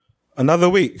Another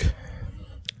week.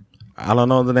 I don't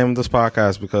know the name of this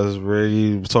podcast because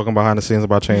we're talking behind the scenes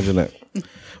about changing it.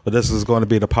 But this is going to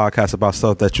be the podcast about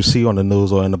stuff that you see on the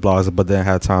news or in the blogs but didn't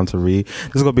have time to read.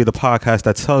 This is going to be the podcast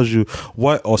that tells you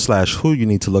what or / who you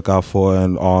need to look out for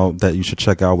and that you should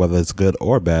check out, whether it's good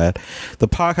or bad. The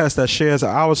podcast that shares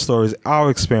our stories, our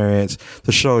experience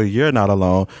to show you're not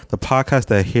alone. The podcast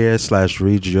that hears /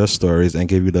 reads your stories and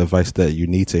give you the advice that you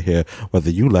need to hear,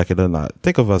 whether you like it or not.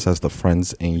 Think of us as the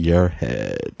friends in your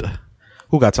head.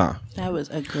 Who got time? That was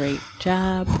a great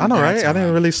job. I know, right? I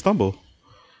didn't really stumble.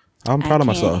 I'm proud of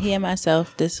myself. I can't hear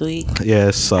myself this week. Yeah,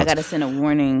 it sucks. I got to send a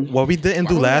warning. What we didn't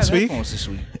do last week? This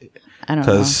week? I don't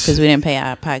know. Because we didn't pay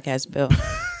our podcast bill.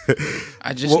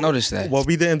 I just noticed that. What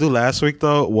we didn't do last week,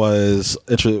 though, was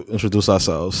introduce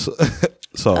ourselves.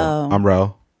 So, I'm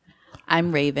Rel.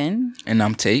 I'm Raven. And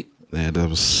I'm Tate. Man, that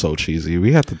was so cheesy.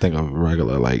 We had to think of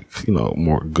regular,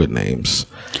 more good names.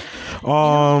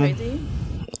 Crazy?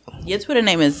 Your Twitter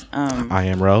name is... I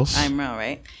am Rels. I'm Rel,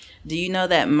 right? Do you know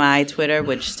that my Twitter,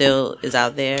 which still is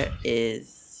out there,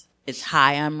 it's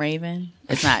Hi, I'm Raven.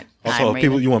 It's not Hi, I'm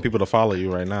Raven. You want people to follow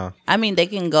you right now. I mean, they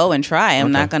can go and try.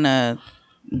 I'm not going to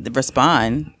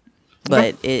respond,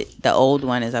 but the old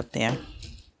one is up there.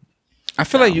 I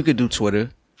feel like you could do Twitter.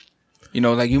 You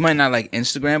know, you might not like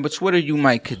Instagram, but Twitter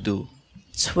could do.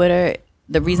 Twitter,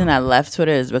 the reason I left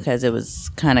Twitter is because it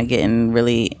was kind of getting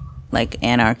really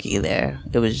anarchy there.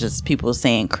 It was just people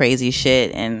saying crazy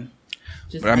shit and...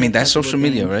 But I mean, that's social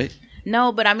media, right?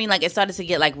 No, but I mean, it started to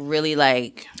get really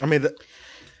I mean,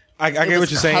 I get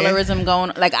what you're saying. Colorism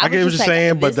going. I get what you're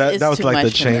saying, but that was the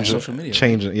change. Social media.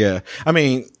 Changing, yeah. I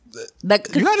mean, you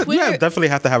definitely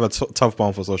have to have a tough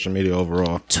bone for social media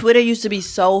overall. Twitter used to be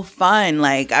so fun.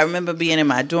 I remember being in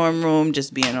my dorm room,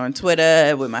 just being on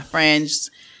Twitter with my friends.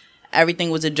 Everything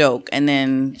was a joke, and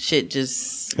then shit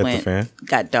just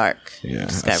got dark. Yeah,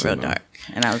 just got real dark.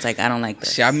 And I was like, I don't like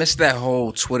this. See, I missed that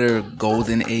whole Twitter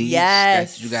golden age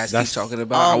that you guys keep talking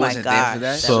about. I wasn't there for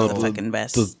that. So the fucking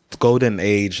best. The golden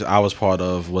age I was part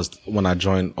of was when I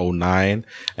joined 2009.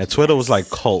 And Twitter was like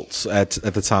cults at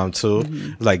the time too.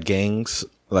 Mm-hmm. Like gangs.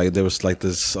 There was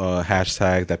this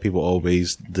hashtag that people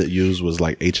always use was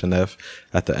HNF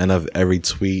at the end of every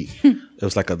tweet. It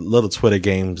was a little Twitter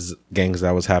gangs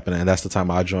that was happening. And that's the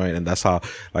time I joined. And that's how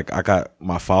I got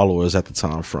my followers at the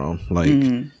time from.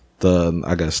 The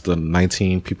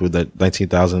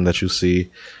 19,000 that you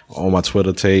see on my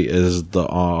Twitter, Tate, is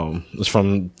it's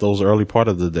from those early part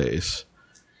of the days.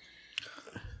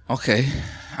 Okay,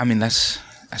 I mean that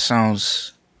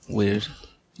sounds weird.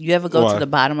 You ever go to the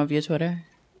bottom of your Twitter?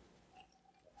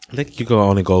 I think you can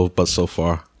only go but so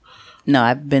far. No,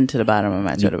 I've been to the bottom of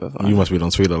my Twitter before. You must be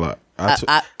don't tweet a lot.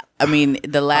 I mean,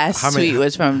 the last tweet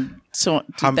was from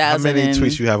 2000. How many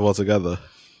tweets you have altogether?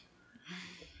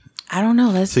 I don't know.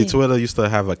 Let's see. Twitter used to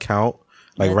have a count.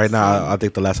 Right now, I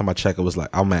think the last time I checked, it was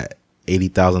I'm at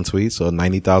 80,000 tweets or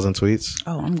 90,000 tweets.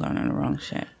 Oh, I'm going on the wrong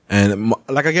shit. And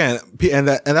again, and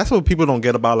that's what people don't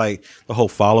get about the whole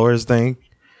followers thing.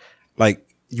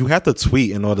 You have to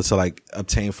tweet in order to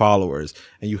obtain followers,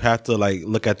 and you have to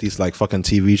look at these fucking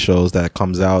TV shows that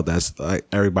comes out that's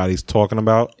everybody's talking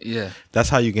about. Yeah, that's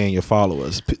how you gain your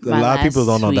followers. A lot of people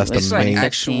don't know that's the main.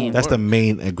 That's the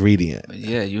main ingredient.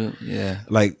 Yeah.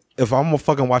 If I'm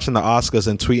fucking watching the Oscars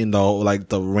and tweeting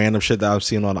the random shit that I'm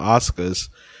seeing on the Oscars,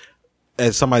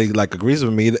 and somebody agrees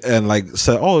with me and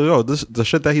said, "Oh, yo, the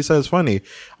shit that he said is funny."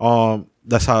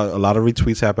 That's how a lot of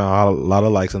retweets happen, a lot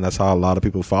of likes, and that's how a lot of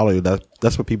people follow you.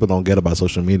 That's what people don't get about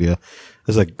social media.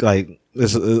 It's it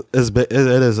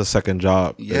is a second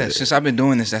job. Yeah, since I've been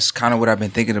doing this, that's kind of what I've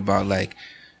been thinking about.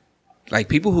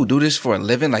 People who do this for a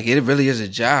living, it really is a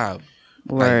job.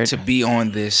 To be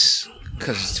on this.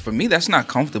 Because for me, that's not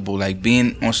comfortable.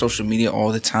 Being on social media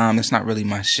all the time, that's not really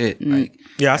my shit.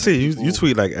 I see you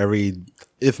tweet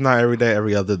if not every day,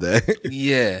 every other day.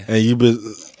 Yeah, and you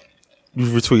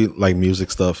retweet music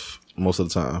stuff most of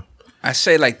the time. I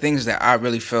say things that I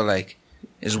really feel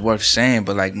is worth saying,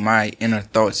 but my inner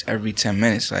thoughts every 10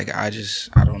 minutes. I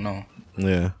don't know.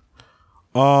 Yeah.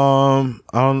 I'm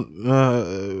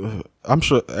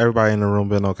sure everybody in the room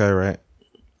been okay, right?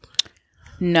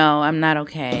 No, I'm not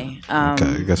okay. Okay,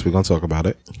 I guess we're gonna talk about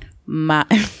it. My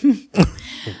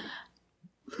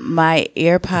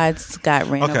AirPods got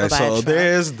ran over by a truck. Okay, so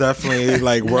there's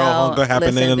definitely world hunger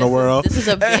happening in the world. This is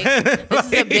a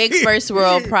big first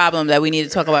world problem that we need to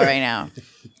talk about right now.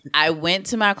 I went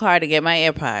to my car to get my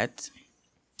AirPods.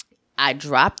 I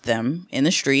dropped them in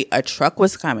the street. A truck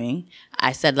was coming.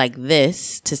 I said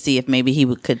this to see if maybe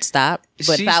he could stop.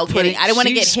 But without getting, I didn't want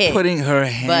to get hit. She's putting her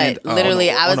hand but literally,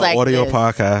 I was on an audio this.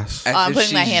 podcast. Oh, I'm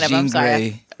putting my hand up. I'm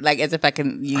sorry. like as if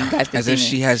you guys can as see if me.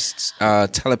 she has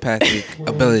telepathic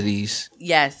abilities.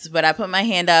 Yes, but I put my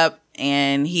hand up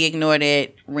and he ignored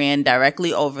it, ran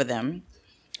directly over them.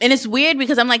 And it's weird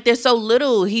because I'm like, there's so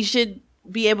little. He should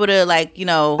be able to, like, you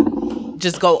know,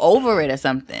 just go over it or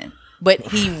something. But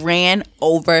he ran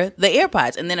over the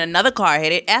AirPods, and then another car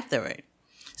hit it after it.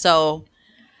 So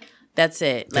that's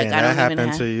it. Like, Damn, I don't that even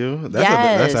happened have... to you?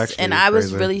 That's actually and I was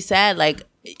crazy. really sad. Like,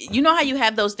 you know how you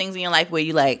have those things in your life where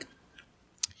you like,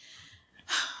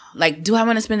 do I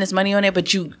want to spend this money on it?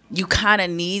 But you kind of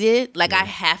need it. Like, I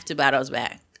have to buy those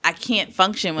back. I can't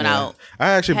function without. I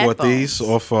actually bought headphones. these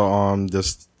off of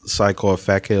this site called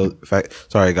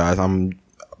Sorry guys,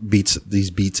 Beats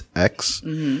X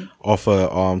off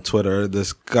of Twitter.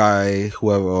 This guy,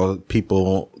 whoever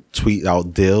people tweet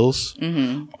out deals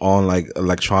on like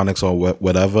electronics or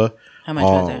whatever. How much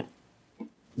was it?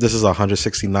 This is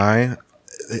 $169.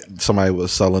 Somebody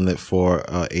was selling it for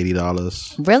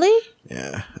 $80. Really?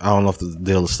 Yeah, I don't know if the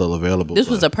deal is still available. This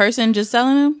was a person just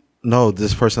selling them? No,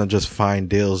 this person just find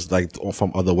deals like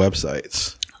from other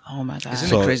websites. Oh my god!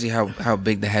 Isn't it crazy how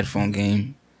big the headphone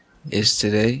game is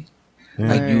today?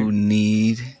 Like you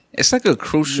need, it's like a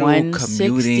crucial 160.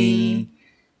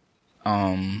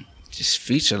 commuting just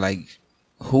feature. Like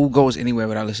who goes anywhere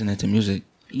without listening to music?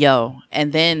 Yo,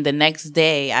 and then the next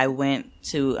day I went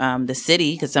to the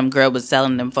city because some girl was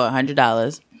selling them for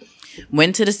 $100.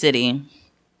 Went to the city,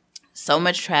 so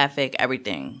much traffic,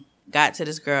 everything. Got to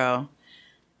this girl,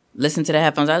 listened to the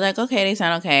headphones. I was like, okay, they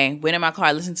sound okay. Went in my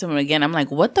car, listened to them again. I'm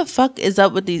like, what the fuck is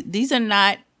up with these? These are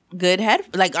not good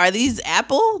like, are these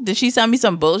Apple? Did she sell me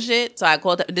some bullshit? So I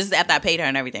called her. This is after I paid her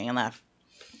and everything and left.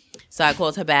 So I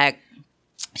called her back.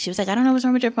 She was like, I don't know what's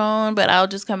wrong with your phone, but I'll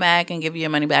just come back and give you your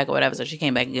money back or whatever. So she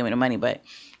came back and gave me the money, but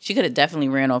she could have definitely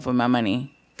ran off with my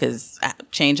money because I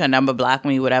changed her number, blocked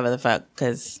me, whatever the fuck.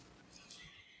 Because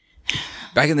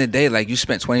back in the day, like you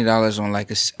spent $20 on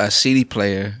like a CD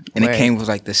player, and it came with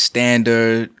like the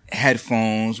standard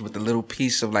headphones with a little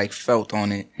piece of like felt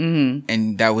on it,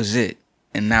 and that was it.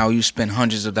 And now you spend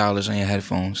hundreds of dollars on your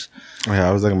headphones. Yeah,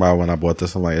 I was thinking about when I bought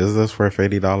this. I'm like, is this worth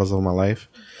 $80 of my life?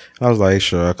 And I was like,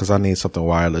 sure, because I need something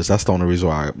wireless. That's the only reason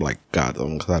why I like got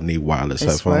them, because I need wireless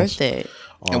it's headphones. worth it.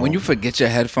 And when you forget your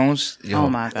headphones, Oh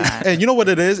my god! And you know what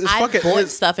it is? It's I fucking. bought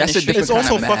stuff in that's the a street. different It's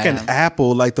kind also of fucking mad.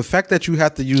 Apple. Like the fact that you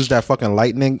have to use that fucking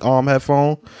lightning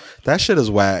headphone, that shit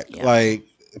is whack. Yeah. Like,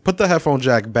 put the headphone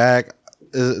jack back.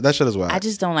 That shit is whack. I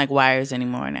just don't like wires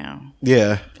anymore now.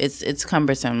 Yeah. It's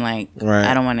cumbersome. Like, Right.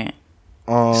 I don't want it.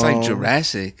 It's like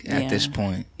Jurassic at Yeah. this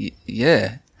point.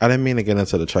 Yeah. I didn't mean to get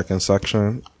into the check-in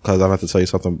section because I have to tell you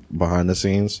something behind the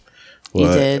scenes. You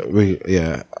But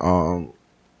did?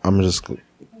 I'm just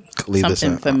leave this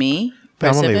in. Something for me Yeah,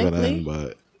 I'm gonna leave it specifically. in,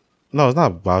 but no, it's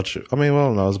not about you. I mean,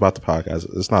 well, no, it's about the podcast.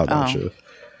 It's not about you.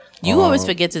 You always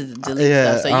forget to delete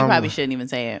yeah, stuff, so you probably shouldn't even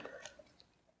say it.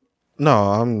 No,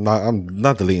 I'm not. I'm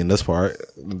not deleting this part.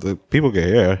 The people can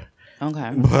hear.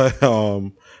 Okay.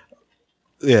 But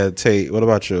yeah, Tate. What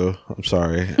about you? I'm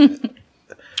sorry.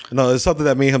 No, it's something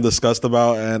that me and him discussed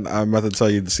about, and I'm about to tell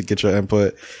you to get your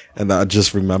input. And I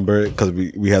just remember it because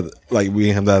we had we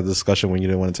and him had a discussion when you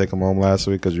didn't want to take him home last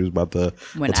week because you was about to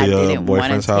When go to I your didn't want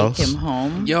boyfriend's to house. take him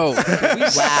home. Yo, Wow,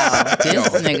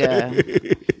 this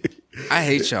nigga, I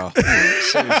hate y'all.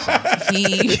 Seriously.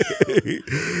 he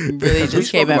really We just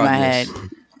spoke came in about my this head.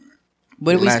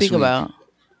 What did we last speak week. about?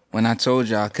 When I told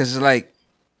y'all, because like,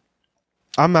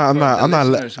 I'm not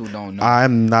listeners who don't know.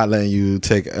 I'm not letting you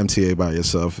take MTA by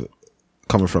yourself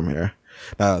coming from here.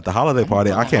 Now, the holiday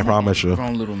party, I can't promise you.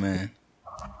 Grown little man.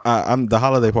 I'm the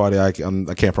holiday party. I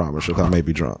can't promise you 'cause I may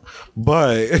be drunk,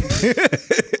 but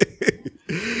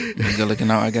You're looking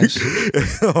out, I guess.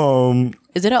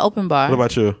 Is it an open bar? what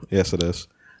about you? Yes, it is.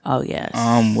 Oh yes.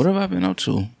 What have I been up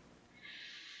to?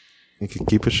 You can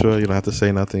keep it short. You don't have to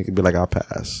say nothing. You can be like, I'll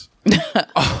pass.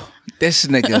 This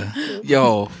nigga,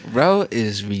 yo, bro,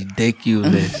 is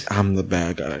ridiculous. I'm the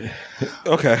bad guy.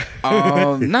 Okay.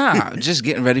 Nah, just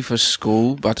getting ready for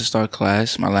school. About to start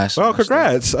class. My last. Oh, semester.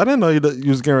 congrats! I didn't know you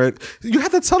was getting ready. You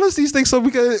have to tell us these things so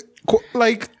we can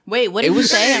like. Wait, what did you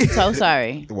say? I'm so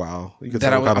sorry. Wow, you can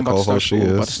That tell I'm what kind about of to start co-host she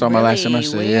school. About is. to start my last Really?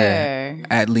 semester. Where? Yeah.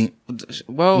 At least.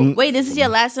 Well, Wait, this is your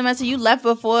last semester? You left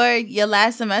before your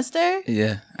last semester?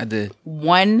 yeah, I did.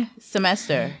 One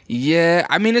semester. Yeah,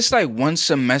 I mean it's like one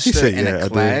semester said, in yeah, I a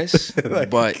did. class,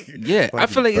 but yeah, I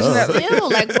feel like isn't that like, Still,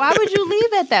 like, why would you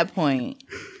leave at that point?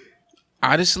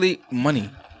 honestly money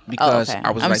Oh, because okay.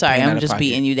 I was I'm like sorry. paying out I'm of just pocket.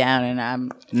 beating you down, and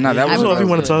I'm. No, that I was don't know if you I'm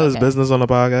want to tell his okay. business on the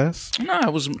podcast. no,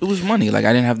 it was money. Like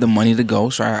I didn't have the money to go,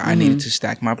 so I needed to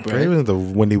stack my bread. Even the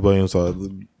Wendy Williams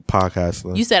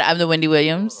Podcasting. You said I'm the Wendy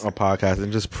Williams. I'm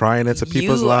podcasting, just prying into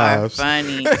people's lives. You are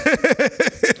funny.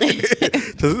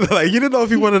 Just, like, you didn't know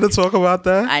if you wanted to talk about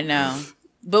that. I know.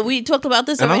 But we talked about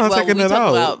this already. Well, we talked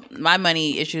about my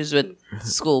money issues with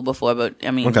school before, but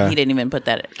I mean, he didn't even put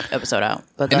that episode out.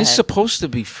 But it's supposed to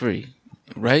be free,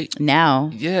 right?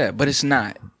 Now. Yeah, but it's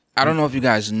not. I don't know if you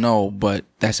guys know, but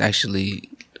that's actually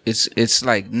it's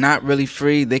like not really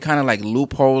free. They kind of like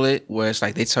loophole it where it's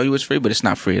like they tell you it's free, but it's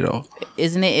not free at all.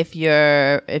 Isn't it if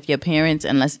your parents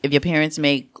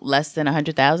make less than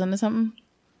 100,000 or something?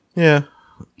 Yeah,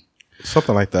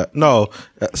 something like that. No,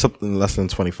 something less than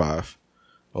 25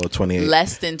 or 28.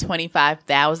 Less than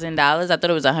 $25,000. I thought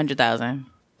it was 100,000.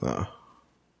 No.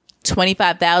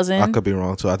 25,000. I could be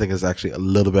wrong too. I think it's actually a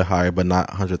little bit higher, but not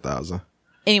 100,000.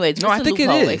 Anyways, no, I think it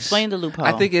is. Explain the loophole.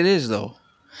 I think it is though.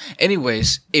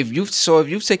 Anyways, if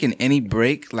you've taken any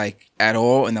break like at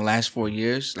all in the last 4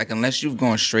 years, like unless you've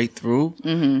gone straight through,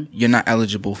 you're not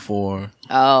eligible for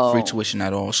free tuition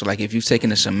at all. So like if you've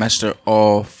taken a semester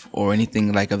off or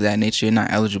anything like of that nature, you're not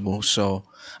eligible. So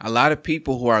a lot of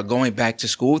people who are going back to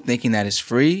school thinking that it's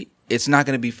free, it's not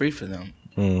going to be free for them,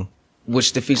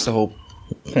 which defeats the whole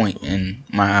point in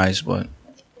my eyes. But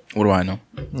what do I know?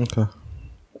 Okay.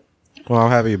 Well,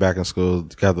 I'm happy you're back in school. You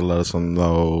got to let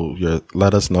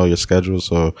us know your schedule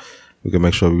so we can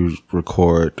make sure we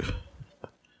record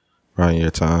around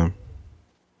your time.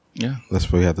 Yeah, that's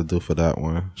what we have to do for that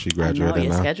one. She graduated.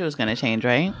 Your schedule is going to change,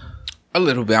 right? A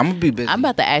little bit. I'm gonna be busy. I'm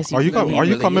about to ask you. Are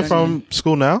you coming from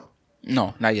school now?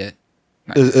 No, not yet.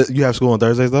 You have school on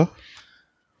Thursdays though?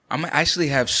 I'm actually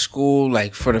have school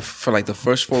like for the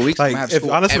first 4 weeks. Like, I'm have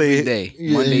school every day,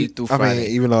 Monday through Friday. I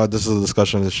mean, even though this is a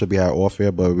discussion that should be had off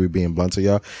here, but we're being blunt to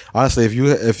y'all. Honestly,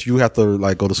 if you have to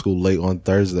like go to school late on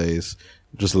Thursdays,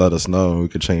 just let us know and we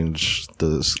could change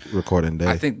the recording day.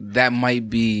 I think that might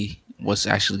be what's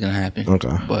actually gonna happen.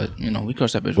 Okay, but we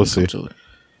cross that bridge. We'll see. To it.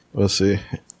 We'll see.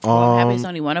 I'm happy it's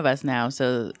only one of us now,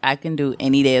 so I can do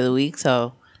any day of the week.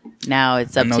 So now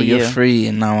it's up to you. I know you're free,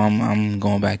 and now I'm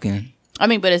going back in. I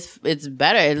mean, but it's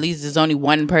better. At least there's only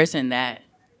one person that,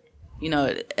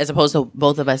 as opposed to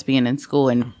both of us being in school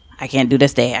and I can't do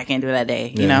this day, I can't do that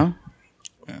day, you know?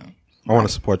 Yeah. I want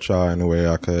to support y'all in the way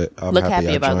I could. I'm Look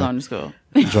happy about going to school.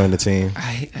 Join the team.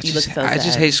 I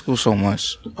just hate school so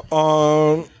much.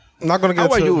 Not gonna get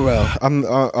How into. How are you, Rel? I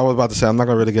was about to say I'm not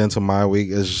gonna really get into my week.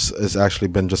 It's actually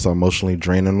been just an emotionally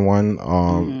draining one.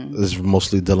 It's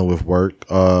mostly dealing with work.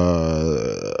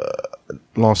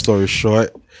 Long story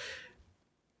short,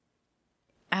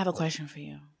 I have a question for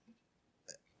you.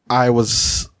 I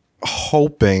was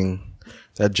hoping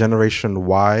that Generation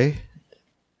Y,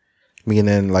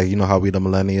 meaning like how we the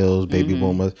millennials, baby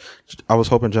boomers, I was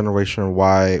hoping Generation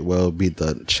Y will be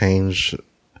the change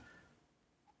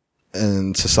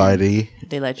in society.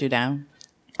 They let you down.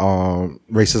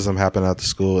 Racism happened at the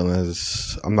school, and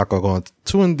I'm not gonna go into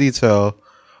too in detail,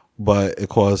 but it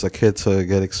caused a kid to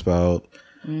get expelled.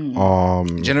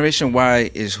 Generation Y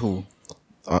is who?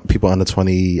 People under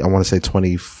 20. I want to say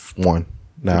 21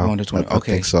 now. People under 20. Okay, I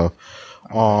think so.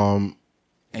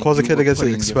 Caused a kid to get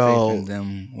expelled. In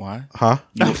them. Why? Huh?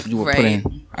 You were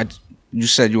putting. You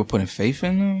said you were putting faith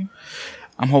in them.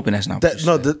 I'm hoping that's not.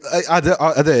 I did.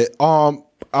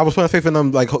 I was putting faith in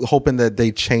them, like hoping that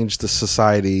they change the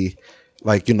society,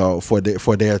 like for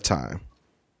their time.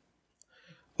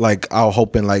 Like I was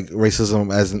hoping like racism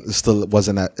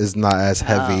is not as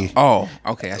heavy. Oh,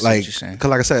 okay. I see what you're saying. Because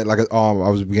like I said, I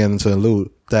was beginning to allude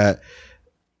that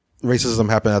racism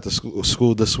happened at the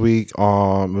school this week. It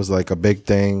was like a big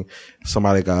thing.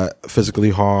 Somebody got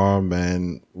physically harmed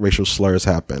and racial slurs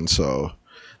happened. So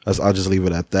I'll just leave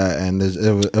it at that. And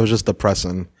it was just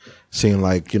depressing, seeing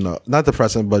like not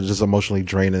depressing, but just emotionally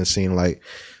draining, seeing like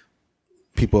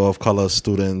people of color,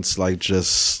 students, like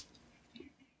just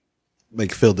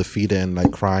like feel defeated and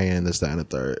like crying, this, that, and the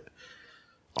third.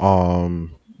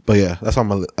 But yeah, that's how I'm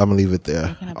gonna leave it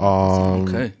there.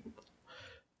 Okay.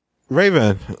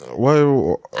 Raven,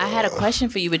 what? I had a question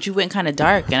for you, but you went kind of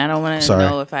dark, and I don't want to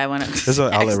know if I want to. There's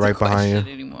an outlet right behind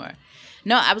you anymore.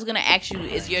 No, I was gonna ask you: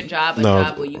 is your job a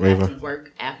job where you have to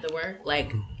work after work,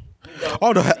 like?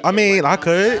 Oh no! I mean, I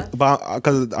could, but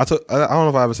because I don't know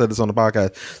if I ever said this on the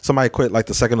podcast. Somebody quit like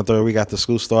the second or third week after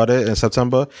school started in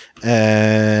September,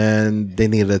 and they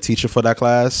needed a teacher for that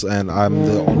class, and I'm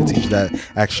the only teacher that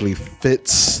actually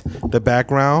fits the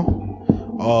background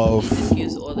of.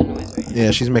 Excuse all the noise right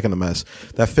Yeah, she's making a mess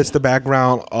that fits the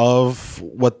background of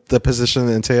what the position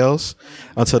entails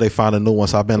until they find a new one.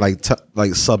 So I've been like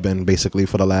subbing basically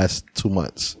for the last 2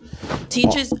 months.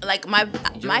 Teachers like my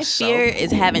fear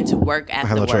is having to work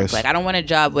after work. Choice. Like I don't want a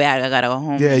job where I gotta go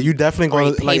home. Yeah, you definitely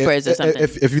going to papers or something.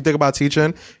 If you think about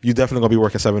teaching, you definitely gonna be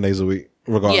working 7 days a week,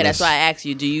 regardless. Yeah, that's why I asked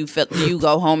you. Do you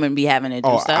go home and be having to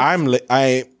do stuff?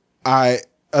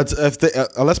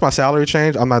 Unless my salary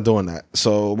changed, I'm not doing that.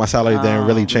 So my salary didn't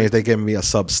really change. They gave me a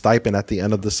sub stipend at the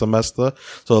end of the semester.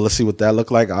 So let's see what that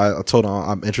looked like. I told them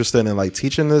I'm interested in like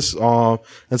teaching this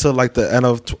until like the end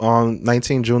of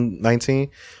June 19.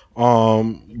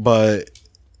 But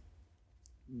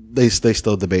they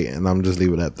still debating, and I'm just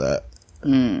leaving it at that.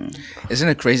 Isn't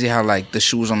it crazy how like the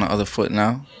shoe's on the other foot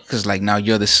now? Because like now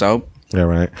you're the sub. Yeah,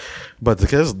 right. But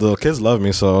the kids love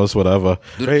me, so it's whatever.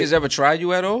 Do the kids ever try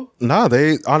you at all? Nah,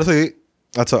 they honestly.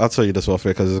 I'll tell you this off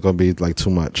air because it's gonna be like too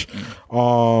much.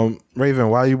 Raven,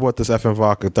 why you bought this effing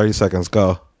vodka? 30 seconds,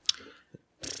 go.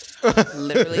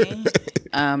 Literally,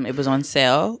 it was on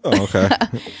sale. Oh, okay.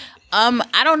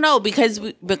 I don't know because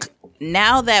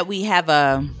now that we have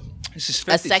a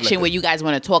section liquor where you guys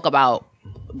want to talk about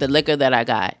the liquor that I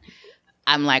got,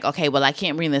 I'm like, okay, well, I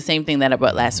can't bring the same thing that I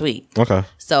brought last week. Okay.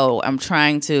 So I'm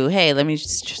trying to, hey, let me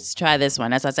just try this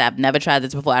one. That's what I said. I've never tried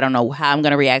this before. I don't know how I'm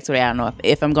going to react to it. I don't know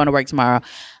if I'm going to work tomorrow.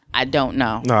 I don't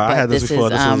know. No, I had this before.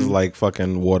 This is like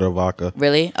fucking water vodka.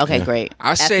 Really? Okay, great.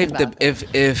 I say if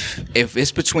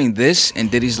it's between this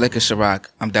and Diddy's Liquor Ciroc,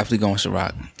 I'm definitely going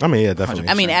Ciroc. I mean, yeah, definitely.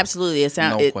 I mean, absolutely.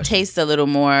 It tastes a little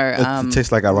more. It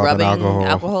tastes like a rubbing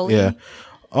alcohol. Yeah.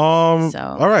 All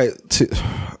right.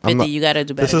 50, you gotta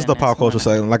do better. This is the pop culture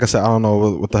segment. Like I said, I don't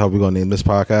know what the hell we're gonna name this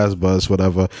podcast, but it's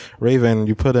whatever. Raven,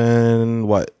 you put in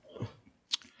what?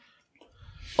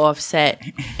 Offset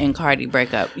and Cardi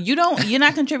breakup. You're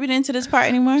not contributing to this part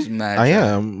anymore? I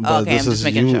am. But okay, this I'm just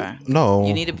making sure. No.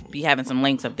 You need to be having some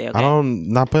links up there. Okay?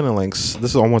 Not putting links.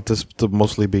 I want this to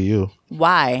mostly be you.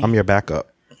 Why? I'm your backup.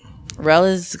 Rel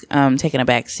is taking a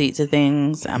back seat to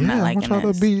things. I'm not liking this. I'm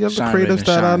trying to be the creatives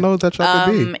that I know that y'all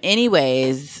can be.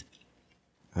 Anyways,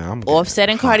 Offset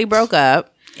and Cardi broke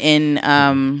up in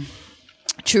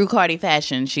true Cardi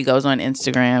fashion. She goes on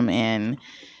Instagram and,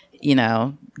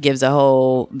 gives a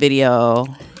whole video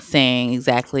saying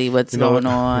exactly what's going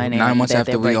on. And 9 months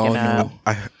after we all knew.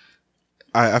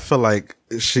 I feel like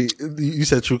you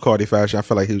said true Cardi fashion. I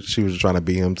feel like she was trying to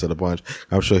beat him to the punch.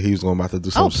 I'm sure he was going about to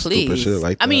do some stupid shit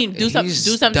like that. I mean, do some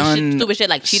stupid shit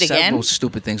like cheat again. Several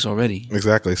stupid things already.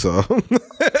 Exactly. So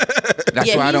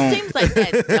that's why I don't. He seems like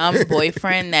that dumb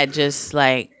boyfriend that just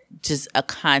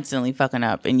constantly fucking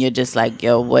up, and you're just like,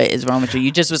 yo, what is wrong with you?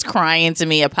 You just was crying to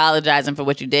me, apologizing for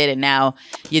what you did, and now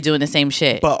you're doing the same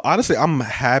shit. But honestly, I'm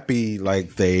happy.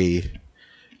 Like they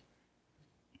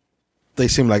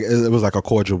seem like it was like a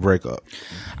cordial breakup.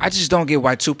 I just don't get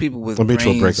why two people with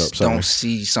brains don't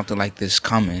see something like this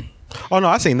coming. Oh no,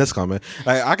 I seen this coming.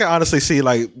 Like I can honestly see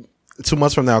like 2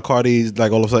 months from now, Cardi's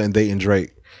like all of a sudden dating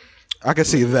Drake. I can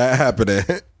see that happening.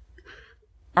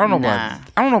 I don't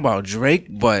know about Drake,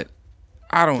 but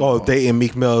I don't know. Dating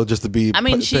Meek Mill just to be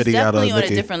she's definitely on a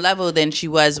different level than she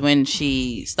was when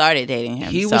she started dating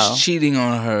him. He was cheating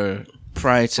on her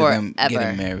prior to them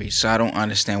getting married, so I don't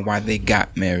understand why they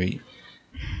got married.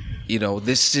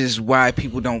 This is why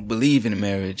people don't believe in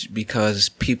marriage, because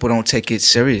people don't take it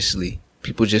seriously.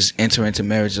 People just enter into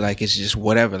marriage like it's just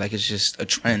whatever, like it's just a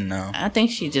trend now. I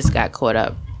think she just got caught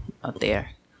up there.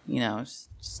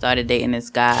 Started dating this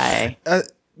guy.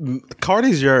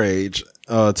 Cardi's your age,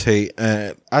 Tate,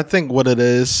 and I think what it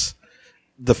is,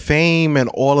 the fame and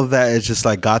all of that is just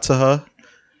like got to her,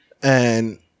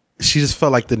 and she just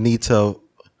felt like the need to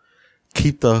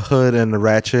keep the hood and the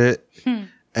ratchet,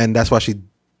 and that's why she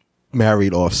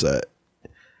married Offset.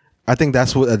 I think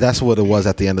that's what it was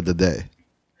at the end of the day,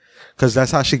 because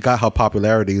that's how she got her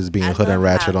popularity, is being hood and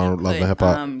ratchet on Love and Hip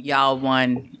Hop. Y'all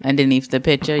won underneath the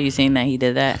picture. You seen that he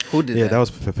did that? Who did that? Yeah, that was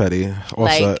Petty. Offset.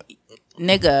 Like,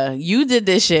 nigga, you did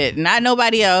this shit, not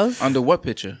nobody else. Under what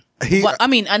picture?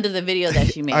 Under the video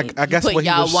that she made. I guess put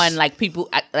y'all won, like people,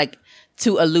 like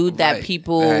to allude that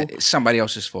people somebody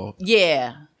else's fault.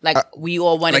 Yeah. Like we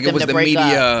all wanted them to break up.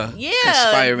 Like it was the media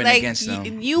conspiring against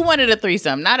them. You wanted a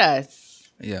threesome, not us.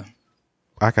 Yeah.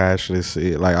 I can actually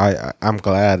see it. Like I'm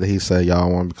glad that he said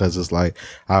y'all won, because it's like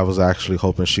I was actually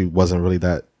hoping she wasn't really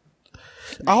that.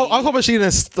 I was hoping she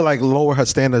didn't lower her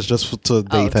standards just to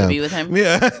date him. To be with him.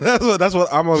 Yeah, that's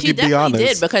what I'm gonna be honest. She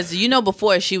did, because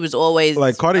before she was always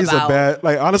like Cardi's bad.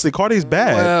 Like honestly, Cardi's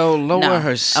bad. Well, lower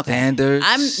her standards.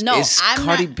 I'm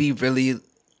Cardi B really?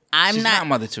 She's not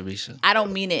Mother Teresa. I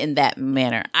don't mean it in that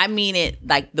manner. I mean it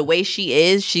like the way she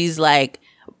is. She's like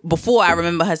before I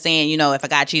remember her saying, you know, if a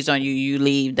guy cheats on you, you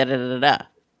leave. Da da da da.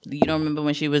 You don't remember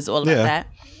when she was all about that?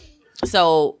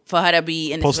 So for her to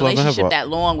be in this relationship that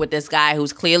long with this guy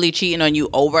who's clearly cheating on you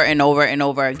over and over and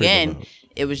over again,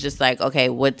 it was just like, okay,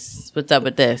 what's up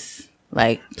with this?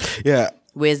 Like, yeah,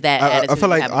 where's that? I feel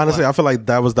like honestly, I feel like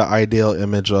that was the ideal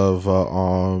image of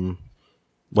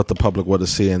what the public would have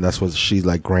seen, and that's what she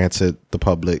like granted the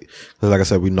public. Because like I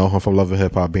said, we know her from Love and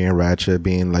Hip Hop, being ratchet,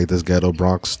 being like this ghetto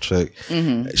Bronx chick.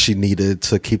 Mm-hmm. She needed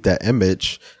to keep that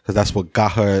image because that's what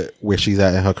got her where she's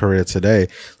at in her career today.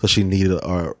 So she needed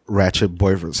a ratchet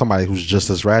boyfriend, somebody who's just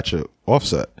as ratchet.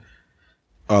 Offset,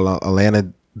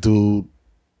 Atlanta dude,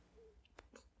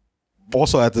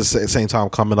 also at the same time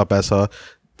coming up as her.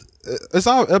 It's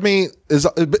all. I mean, it's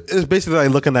basically like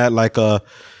looking at like a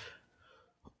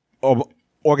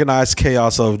organized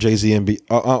chaos of Jay-Z and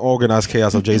unorganized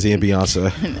chaos of Jay-Z and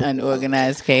Beyonce.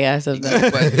 Unorganized chaos of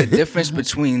that. But the difference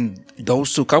between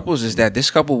those two couples is that this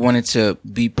couple wanted to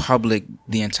be public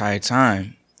the entire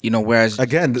time. You know, whereas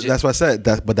again, that's what I said.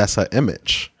 But that's her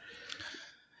image.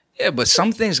 Yeah, but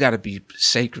some things got to be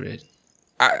sacred.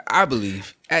 I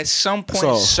believe at some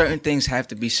point certain things have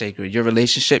to be sacred. Your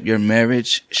relationship, your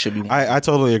marriage should be. I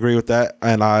totally agree with that,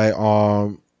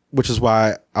 and which is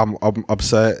why I'm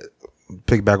upset.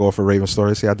 Piggyback off of Raven's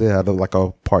story. See, I did have like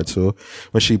a part 2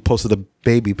 when she posted a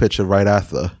baby picture right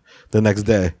after the next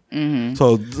day. Mm-hmm.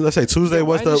 So let's say Tuesday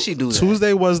was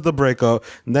the breakup.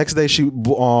 Next day she's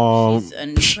a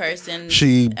new person.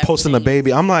 She posting a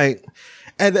baby. I'm like,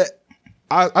 and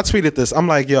I tweeted this. I'm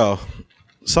like, yo,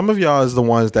 some of y'all is the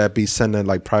ones that be sending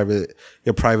like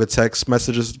your private text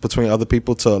messages between other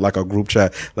people to like a group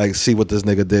chat, like see what this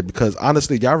nigga did. Because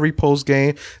honestly, y'all repost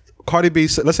game. Cardi B,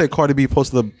 let's say Cardi B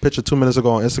posted a picture 2 minutes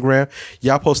ago on Instagram.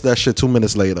 Y'all post that shit 2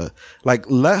 minutes later. Like,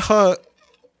 let her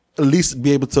at least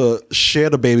be able to share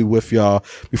the baby with y'all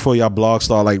before y'all blog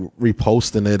start like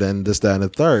reposting it and this, that, and the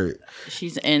third.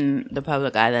 She's in the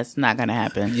public eye. That's not gonna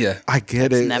happen. Yeah, I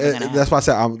get it. That's why I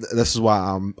said this is why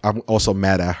I'm also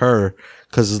mad at her,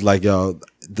 because it's like, yo,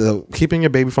 keeping your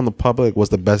baby from the public was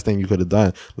the best thing you could have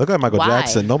done. Look at Michael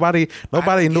Jackson. Nobody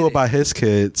knew about his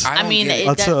kids.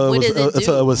 Until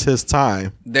it was his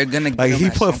time. They're gonna like he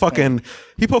put fucking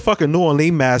New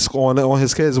Orleans mask on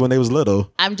his kids when they was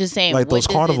little. I'm just saying, like those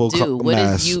carnival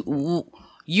masks.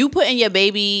 You putting your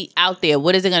baby out there,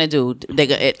 what is it going to do?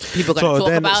 People going to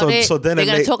talk about it. They're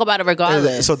going to talk about it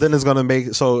regardless. So then it's going to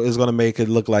make it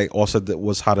look like Offset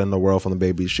was hot in the world from the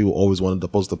baby. She always wanted to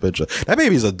post a picture. That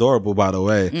baby's adorable, by the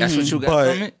way. That's what you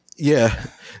got from it? Yeah.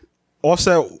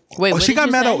 Offset. Wait, Offset got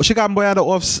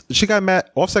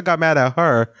mad at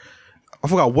her. I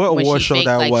forgot what award show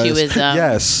that was. She was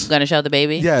yes, gonna show the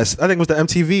baby. Yes, I think it was the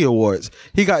MTV Awards.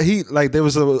 There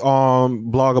was a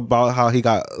blog about how he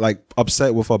got like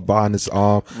upset with her behind his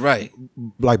right,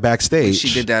 like backstage. When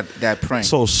she did that prank.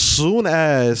 So soon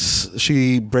as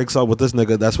she breaks up with this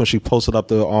nigga, that's when she posted up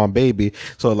the baby.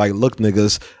 So like, look,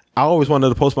 niggas, I always wanted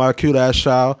to post my cute ass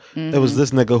child. Mm-hmm. It was this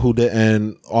nigga who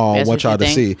didn't want y'all to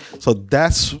see. So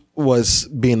that's what's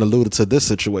being alluded to this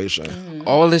situation. Mm-hmm.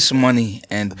 All this money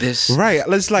and this. Right.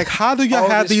 It's like, how do y'all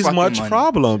have these much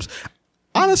problems?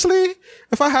 Honestly,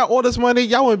 if I had all this money,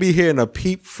 y'all wouldn't be hearing a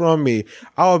peep from me.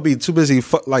 I would be too busy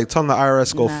like telling the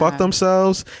IRS go fuck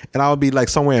themselves, and I would be like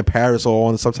somewhere in Paris or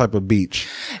on some type of beach.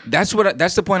 That's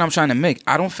the point I'm trying to make.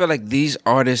 I don't feel like these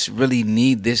artists really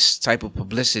need this type of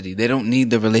publicity. They don't need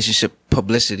the relationship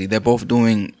publicity. They're both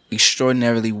doing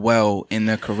extraordinarily well in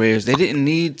their careers. They didn't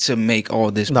need to make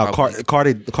all this. No,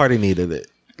 Cardi needed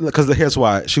it, because here's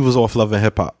why. She was off Love and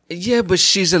Hip Hop. Yeah, but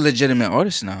she's a legitimate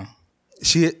artist now.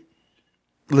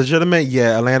 Legitimate,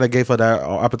 yeah. Atlanta gave her that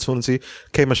opportunity.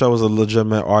 K. Michelle was a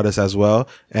legitimate artist as well,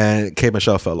 and K.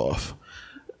 Michelle fell off.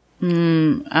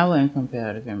 I wouldn't compare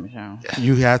her to K. Michelle.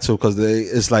 You had to, because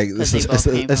it's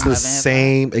the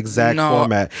same exact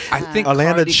format. I think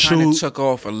Atlanta kind of took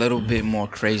off a little bit more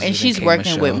crazy, and she's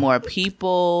working with more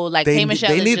people. Like K.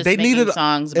 Michelle is just making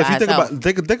songs by herself.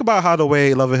 Think about how the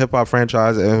way Love and Hip Hop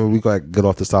franchise, and we got to get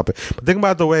off this topic, but think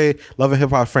about the way Love and Hip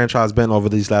Hop franchise been over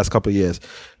these last couple of years.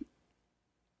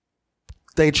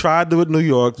 They tried to do it in New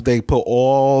York. They put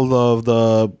all of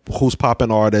the who's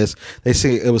popping artists. They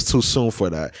see it was too soon for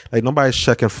that. Like, nobody's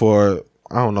checking for,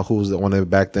 I don't know who was on it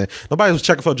back then. Nobody was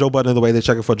checking for Joe Budden the way they're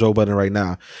checking for Joe Budden right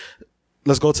now.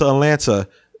 Let's go to Atlanta.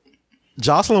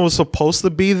 Jocelyn was supposed to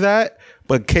be that,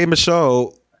 but K.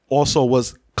 Michelle also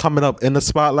was coming up in the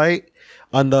spotlight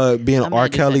under being R.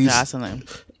 Kelly's.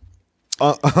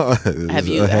 Have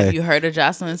you heard a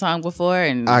Jocelyn song before?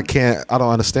 And I can't. I don't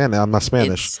understand that. I'm not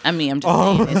Spanish. I'm just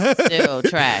saying it's still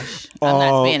trash. I'm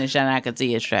not Spanish, and I can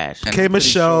see it's trash. K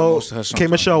Michelle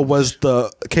was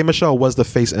the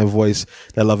face and voice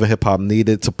that Love and Hip Hop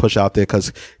needed to push out there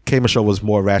because K Michelle was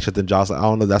more ratchet than Jocelyn. I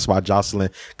don't know. That's why Jocelyn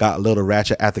got a little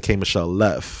ratchet after K Michelle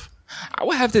left. I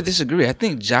would have to disagree. I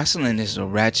think Jocelyn is a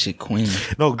ratchet queen.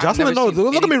 No, Jocelyn. No,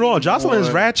 don't look at me wrong. Jocelyn is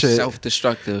ratchet,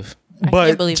 self-destructive.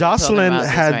 But Jocelyn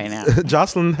had right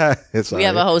Jocelyn had. We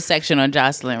have a whole section on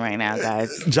Jocelyn right now,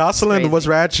 guys. Jocelyn was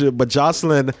ratchet, but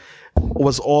Jocelyn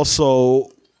was also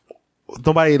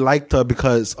nobody liked her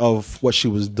because of what she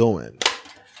was doing,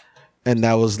 and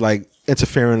that was like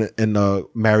interfering in a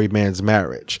married man's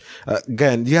marriage.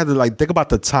 Again, you had to like think about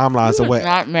the timelines of what.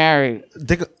 Not married.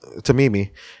 To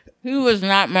Mimi. He was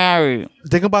not married.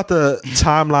 Think about the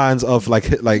timelines of like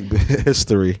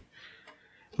history,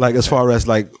 like as far as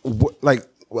like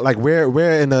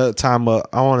we're in a time of,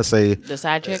 I want to say the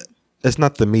side chick. It's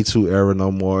not the Me Too era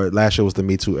no more. Last year was the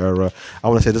Me Too era. I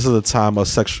want to say this is a time of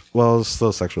sexual. Well, it's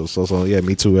still sexual. So yeah,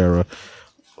 Me Too era.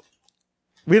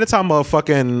 We're in a time of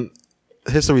fucking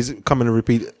history's coming to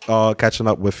repeat, catching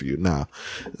up with you now.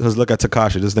 Because look at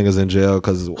Tekashi. This nigga's in jail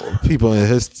because people in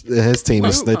his team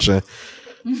is snitching.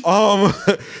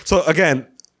 So again,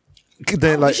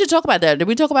 then like we should talk about that. Did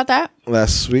we talk about that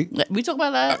last week? We talked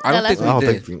about that. I don't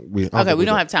think we did. Okay, we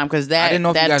don't have time because that. I didn't know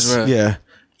if you guys were. Yeah.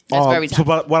 That's very so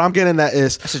but what I'm getting at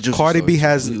is Cardi B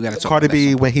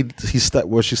when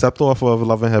she stepped off of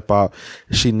Love and Hip Hop,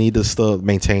 she needed to still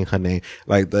maintain her name.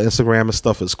 Like the Instagram and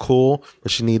stuff is cool, but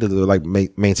she needed to like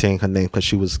maintain her name because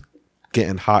she was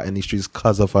getting hot in these streets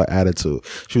because of her attitude.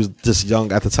 She was just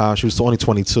young at the time. She was only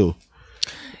 22.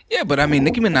 Yeah, but I mean,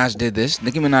 Nicki Minaj did this.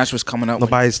 Nicki Minaj was coming up. Nicki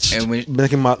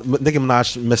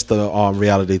Minaj missed the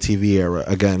reality TV era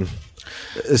again.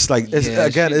 It's like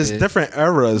it's different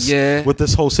eras with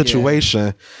this whole situation.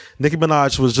 Yeah. Nicki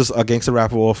Minaj was just a gangster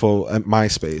rapper off of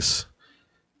MySpace.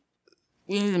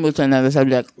 We need to move to another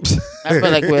subject. I feel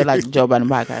like we're like Joe Biden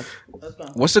podcast.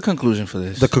 What's the conclusion for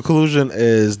this? The conclusion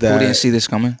is that we didn't see this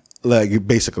coming. Like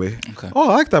basically. Okay. Oh,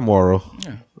 I like that moral.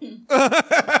 Yeah.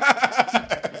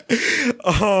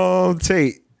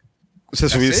 Tate.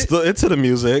 Since we still into the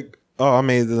music. Oh, I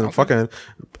mean, the fucking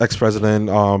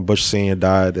ex-president Bush Sr.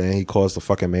 died, and he caused the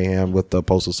fucking mayhem with the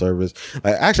postal service.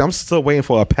 Like, actually, I'm still waiting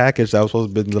for a package that was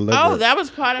supposed to be delivered. Oh, that was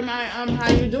part of my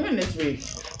how you doing this week.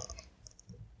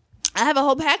 I have a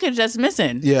whole package that's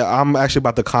missing. Yeah, I'm actually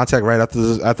about to contact right after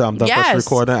I'm done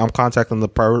recording. I'm contacting the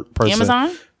person.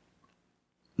 Amazon.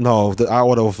 No, I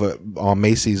order for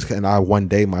Macy's, and I one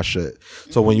day my shit.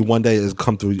 So when you one day is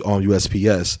come through on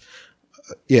USPS,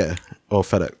 or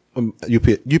FedEx.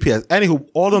 UPS. Anywho,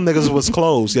 all them niggas was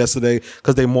closed yesterday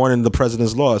because they mourning the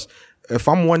president's loss. If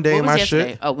I'm one day in my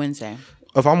shit, Wednesday.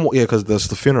 If I'm because there's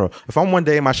the funeral. If I'm one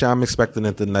day in my shit, I'm expecting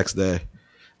it the next day.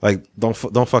 Like don't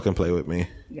fucking play with me.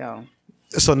 Yo.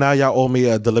 So now y'all owe me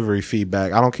a delivery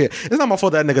feedback. I don't care. It's not my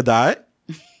fault that nigga died.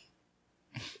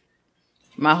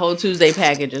 My whole Tuesday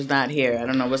package is not here. I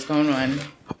don't know what's going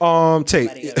on.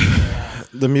 Tate.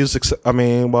 The music. I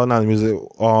mean, well, not the music.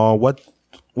 What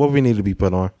we need to be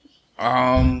put on.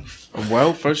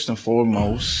 Well, first and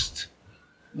foremost,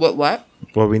 what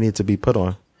we need to be put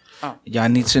on. Oh. Y'all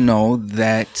need to know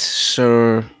that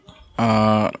Sir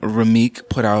Rameek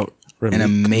put out an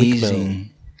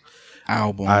amazing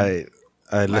album. I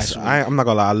listen. I'm not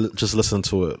gonna lie. I just listened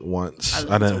to it once.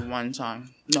 I listened to one song.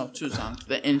 No, two songs.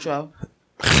 The intro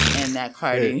and that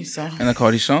Cardi song. And the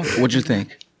Cardi song. What'd you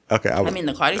think? Okay, I mean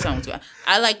the Cardi song was good.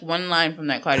 I like one line from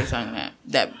that Cardi song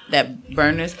that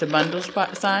burners to bundles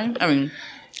sign. I mean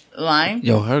line.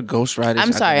 Yo, her ghostwriters.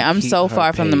 I'm sorry, I'm so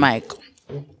far from the mic.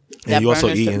 And you also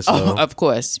eating. So. Of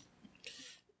course.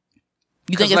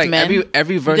 You think it's like men?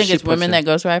 Every verse. You think it's women that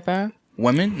ghostwrite for her?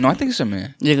 Women? No, I think it's a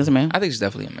man. You think it's a man? I think it's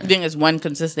definitely a man. You think it's one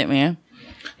consistent man?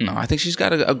 No, I think she's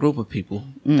got a group of people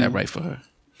that write for her.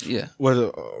 Yeah.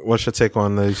 What's your take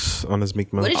on this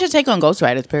Meek Mill? What is your take on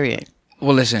ghostwriters? Period.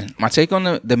 Well, listen, my take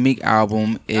on the Meek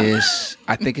album is,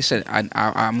 I think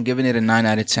I'm giving it a 9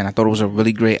 out of 10. I thought it was a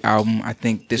really great album. I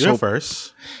think this You're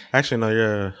first. Actually,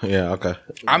 no, yeah, okay.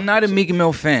 I'm not a Meek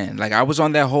Mill fan. Like, I was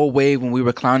on that whole wave when we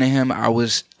were clowning him. I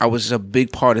was a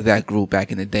big part of that group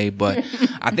back in the day. But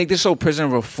I think this whole prison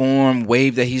reform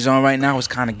wave that he's on right now is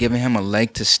kind of giving him a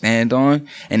leg to stand on,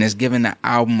 and it's giving the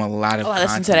album a lot of. I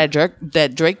listened to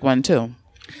that Drake one too.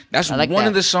 That's one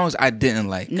of the songs I didn't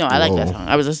like. No, I like that song.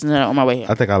 I was listening to that on my way here.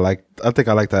 I think I like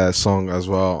that song as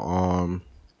well.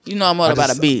 You know I'm all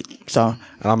about a beat, so.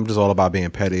 And I'm just all about being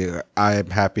petty. I'm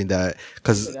happy that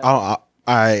because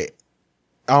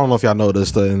I don't know if y'all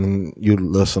noticed, and you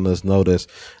listeners know this.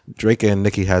 Drake and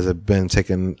Nicki has been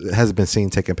seen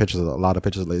taking pictures, a lot of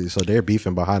pictures lately. So they're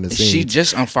beefing behind the scenes. She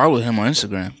just unfollowed him on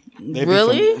Instagram.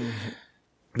 Really?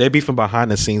 They're beefing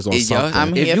behind the scenes on something.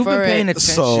 I'm if here you've for been paying it.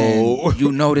 attention, So-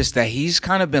 you notice that he's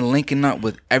kind of been linking up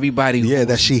with everybody. Yeah,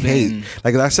 that she hate.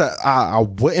 Like I said, I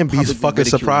wouldn't be publicly fucking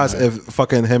surprised ridiculing if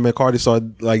fucking him and Cardi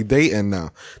started like dating now.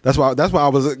 That's why I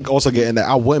was also getting that.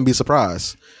 I wouldn't be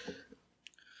surprised.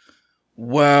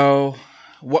 Well,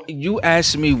 what you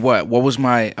asked me what was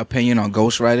my opinion on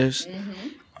ghostwriters?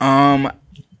 I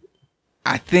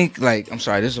think I'm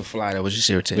sorry, this is a fly that was just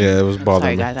irritating. Yeah, it was Sorry,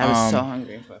 bothering me. guys. I was so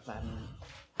hungry for 5 minutes.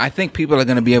 I think people are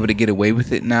gonna be able to get away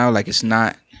with it now. Like it's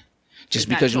not just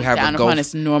because you have a ghost.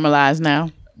 It's normalized now.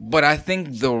 But I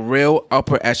think the real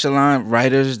upper echelon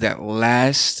writers that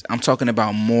last, I'm talking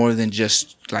about more than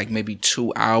just like maybe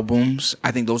 2 albums. I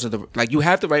think those are you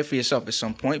have to write for yourself at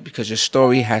some point because your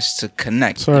story has to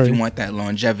connect if you want that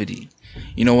longevity.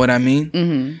 You know what I mean?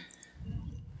 Mm-hmm.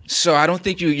 So I don't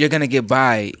think you're going to get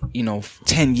by,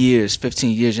 10 years,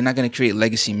 15 years. You're not going to create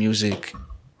legacy music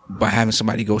by having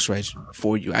somebody ghostwrite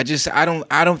for you. I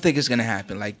don't think it's going to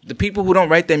happen. Like the people who don't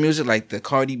write their music, like the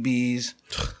Cardi B's,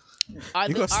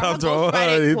 You gonna stop throwing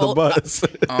the bus?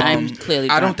 I'm clearly.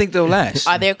 I don't think they'll last.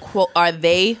 Are they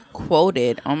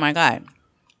quoted? Oh my god,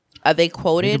 are they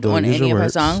quoted on any of her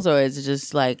songs, or is it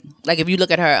just like if you look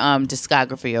at her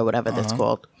discography or whatever that's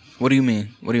called? What do you mean?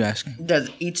 What are you asking? Does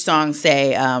each song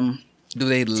say Do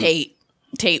they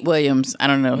Tate Williams? I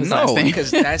don't know his last No, name.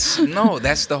 because that's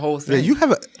the whole thing. Yeah, you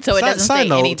have a So it doesn't side say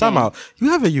note, anything. Time out. You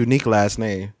have a unique last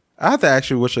name. I have to ask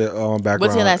you what's your background.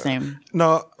 What's your last name?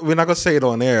 No, we're not gonna say it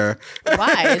on air.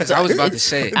 Why? Because I was about to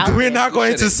say it. We're not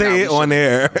going to say it on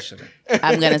air.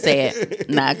 I'm gonna say it.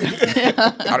 Not.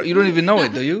 You don't even know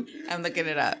it, do you? I'm looking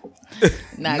it up.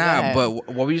 Nah, but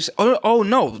what were you saying? Oh,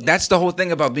 no. That's the whole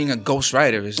thing about being a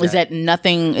ghostwriter. Is that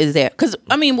nothing is there? Because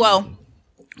the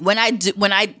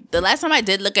last time I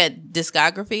did look at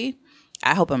discography,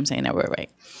 I hope I'm saying that word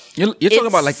right. You're talking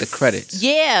about like the credits.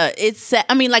 Yeah,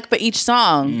 for each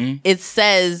song, it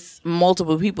says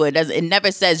multiple people. It never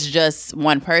says just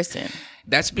one person.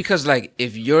 That's because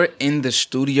if you're in the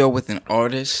studio with an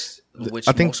artist, which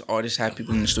I think most artists have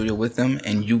people in the studio with them,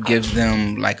 and you give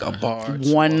them a bar,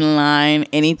 one line,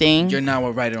 anything, you're now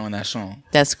a writer on that song.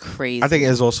 That's crazy. I think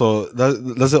it's also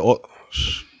does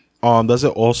it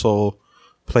also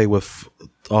play with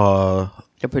the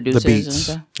producers the beats? and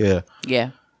stuff?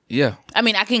 Yeah. Yeah. I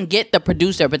mean, I can get the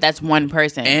producer, but that's one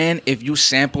person. And if you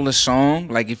sample a song,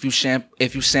 if you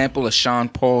sample a Sean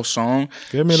Paul song,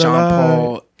 Give me the Sean line.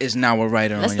 Paul is now a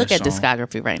writer on your song. Let's look at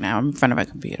discography right now. I'm in front of a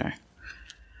computer.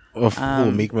 Of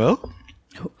who, Meek Mill?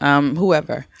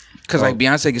 Whoever. Because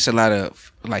Beyonce gets a lot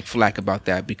of flack about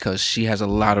that because she has a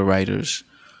lot of writers.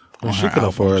 On She her can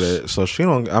afford albums. it, so she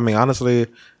don't. I mean, honestly,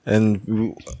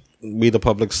 and we the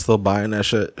public still buying that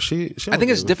shit. She I think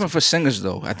it's different for singers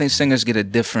though. I think singers get a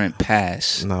different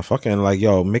pass. Nah, fucking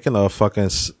making a fucking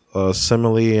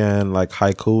simile and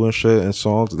haiku and shit and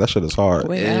songs. That shit is hard.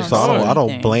 Wait, So I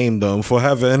don't blame them for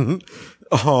having.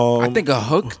 I think a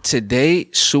hook today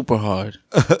super hard.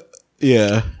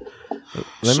 Yeah.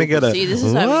 Let me get a. See, this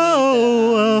is how we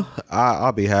Whoa,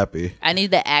 I'll be happy. I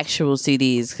need the actual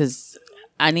CDs because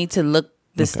I need to look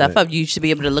this stuff up. You should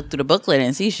be able to look through the booklet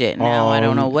and see shit. Now I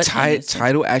don't know what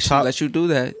Tidal actually lets you do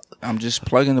that. I'm just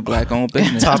plugging the black-owned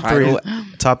business.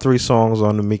 Top three songs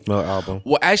on the Meek Mill album.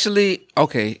 Well, actually,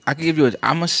 okay, I can give you.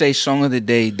 I'm gonna say song of the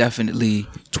day definitely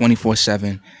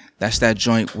 24/7. That's that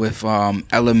joint with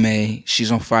Ella Mai.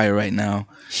 She's on fire right now.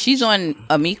 She's on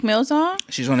a Meek Mill song?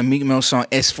 She's on a Meek Mill song.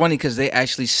 It's funny because they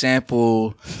actually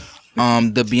sample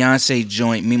the Beyonce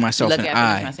joint, Me, Myself, and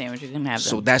I.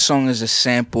 So that song is a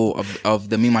sample of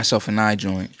the Me, Myself, and I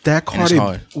joint. That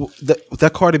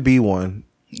Cardi B one.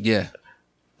 Yeah.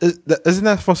 Isn't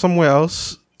that from somewhere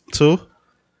else too?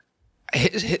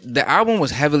 The album was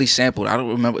heavily sampled. I don't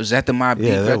remember. Was that the Mobb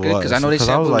Deep record? Because I know they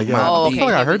sampled I Mobb Deep. feel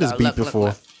like I heard this beat before.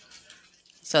 Look.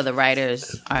 So the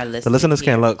writers are listening. The listeners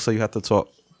here. can't look, so you have to talk.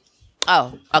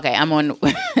 Oh, okay. I'm on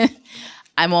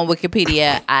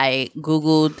Wikipedia. I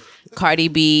Googled Cardi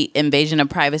B Invasion of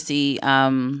Privacy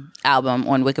album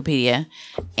on Wikipedia,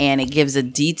 and it gives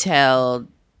it details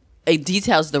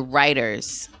the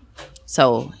writers.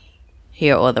 So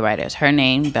here are all the writers. Her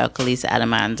name, Belcalis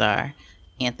Adamanzar,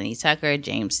 Anthony Tucker,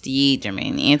 James Steed,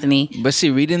 Jermaine Anthony. But see,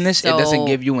 reading this, it doesn't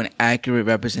give you an accurate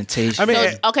representation. I mean,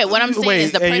 okay, what I'm saying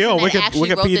is the person that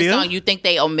actually wrote this Wikipedia? song, you think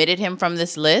they omitted him from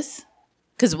this list?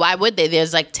 Because why would they?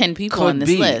 There's like 10 people on this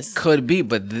list. Could be,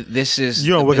 but this is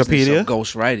you on Wikipedia?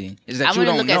 Ghostwriting. Is that I'm you gonna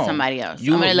don't look know? at somebody else. I'm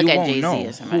gonna look at Jay-Z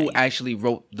or somebody. Who actually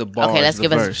wrote the bars? Okay, let's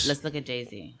verse. let's look at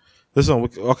Jay-Z. This one.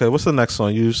 Okay, what's the next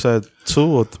one? You said 2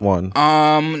 or 1? No,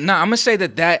 I'm gonna say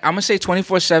that I'm gonna say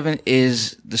 24/7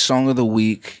 is the song of the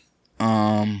week.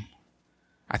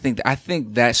 I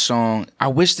think that song. I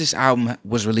wish this album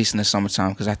was released in the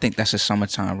summertime because I think that's a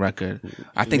summertime record.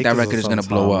 I think that record is gonna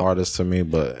blow up. Artist to me,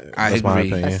 but I that's my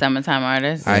agree. opinion. A summertime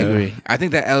artist. I agree. I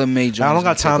think that LMA Jones. I don't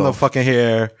got time to fucking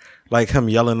hear like him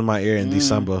yelling in my ear in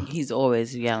December. He's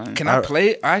always yelling. Can I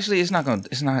play? Actually, it's not gonna.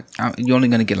 It's not. You're only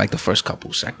gonna get like the first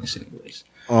couple seconds, anyways.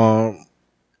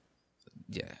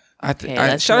 Yeah.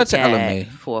 Shout out to LMA.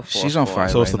 444. She's on fire.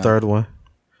 So what's the third one?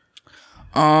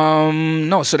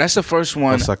 No. So that's the first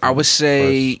one. Second, I would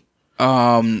say,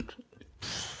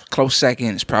 close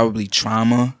second is probably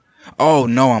Trauma. Oh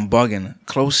no, I'm bugging.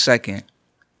 Close second.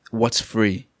 What's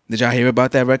Free? Did y'all hear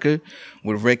about that record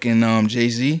with Rick and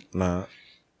Jay-Z? Nah.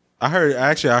 I heard Okay,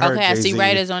 I Jay-Z see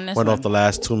writers on this went one. off the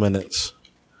last 2 minutes.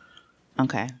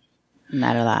 Okay.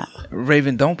 Not a lot.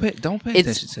 Raven, don't pay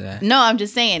attention to that. No, I'm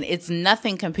just saying it's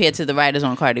nothing compared to the writers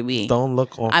on Cardi B. Don't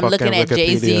look on I'm fucking looking at Wikipedia.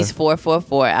 Jay-Z's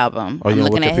 444 album. Are I'm you on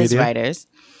looking at his Wikipedia? writers.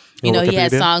 You You on know, he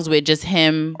has Wikipedia? songs with just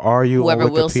him, Are you whoever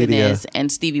on Wilson Wikipedia? is, and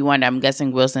Stevie Wonder. I'm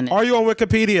guessing Wilson is. Are you on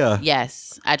Wikipedia?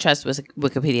 Yes. I trust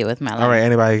Wikipedia with my life. All right,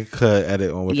 anybody could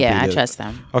edit on Wikipedia. Yeah, I trust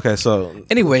them. Okay, so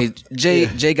Anyway,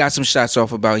 Jay got some shots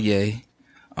off about Ye,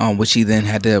 which he then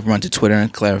had to run to Twitter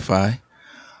and clarify.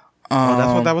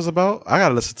 that's what that was about? I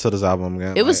gotta listen to this album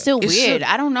again. It was still it's weird. so-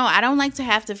 I don't know. I don't like to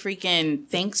have to freaking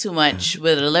think too much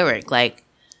with a lyric. Like,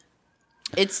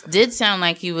 it did sound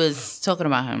like he was talking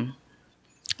about him.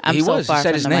 I'm He so was. far He said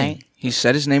from his the name. mic. He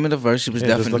said his name in the verse. He was Yeah,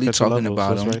 just look definitely at your talking levels.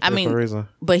 about It's him. right I there mean, for a reason.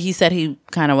 but he said he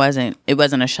kind of wasn't. It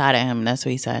wasn't a shot at him. That's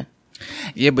what he said.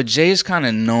 Yeah, but Jay is kind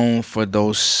of known for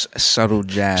those subtle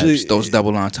jabs, Jay- those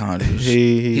double entendres.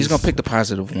 He's gonna pick the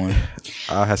positive one.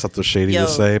 I had something shady Yo,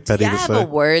 to say, petty y'all to have say. a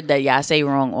word that y'all say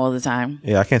wrong all the time.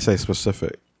 Yeah, I can't say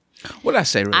specific. What did I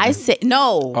say? Raven? I say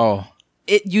no. Oh,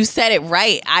 You said it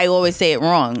right. I always say it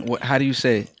wrong. how do you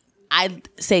say it? I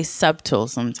say subtle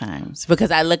sometimes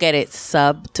because I look at it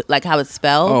like how it's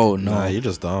spelled. Oh no, Nah, you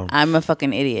just dumb. I'm a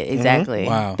fucking idiot. Exactly.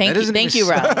 Wow. Thank That you. doesn't Thank even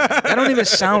you, Rob. that don't even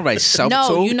sound right. Subtle.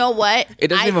 No, you know what? It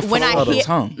doesn't even when flow I out the hear,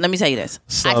 tongue. Let me tell you this.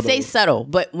 I Subtle. say subtle,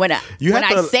 but when You I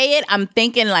have to- say it, I'm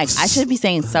thinking like I should be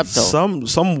saying subtle. Some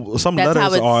That's how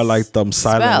letters it's are like them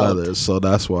silent spelled. letters, so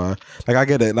that's why. Like I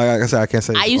get it. Like I said, I can't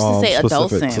say. I used to say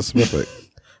adolescent. Specific.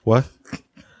 What?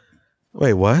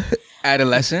 Wait, what?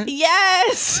 Adolescent.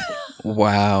 Yes.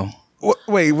 Wow.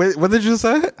 Wait, what did you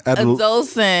say?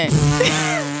 Adolescent.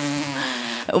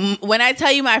 When I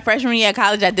tell you my freshman year of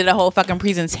college, I did a whole fucking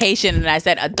presentation and I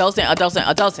said adolescent.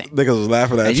 Niggas was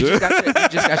laughing at And you you. just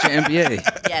got your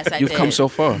MBA. Yes, I You've did. come so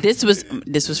far. This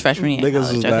was freshman year. of Niggas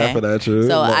college, was okay? laughing at you.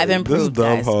 So Like, I've this improved,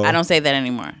 dumb guys. hoe. I don't say that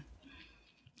anymore.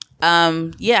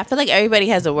 Yeah, I feel like everybody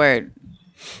has a word.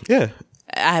 Yeah.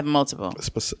 I have multiple.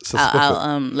 Specific.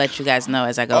 I'll let you guys know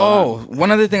as I go Oh, along.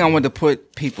 one other thing I wanted to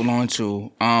put people onto.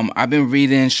 I've been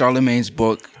reading Charlemagne's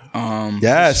book.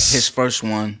 Yes. His first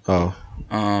one. Oh.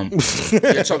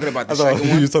 You're talking about the I thought second you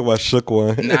one. was talking about shook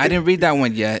one. Nah, I didn't read that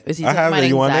one yet. Is he I talking have about it.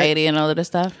 You want it? anxiety and all of this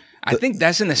stuff? I think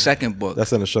that's in the second book.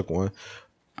 That's in the shook one.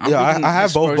 I'm Yeah, reading I have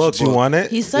his both first books. You book. want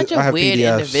it? He's such I a have weird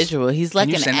PDFs. individual. He's like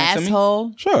you an send that to me?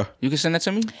 asshole. Sure. You can send that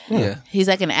to me. Yeah. He's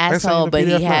like an send you asshole, the but he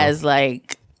PDF now. has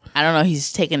like I don't know.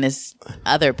 He's taking this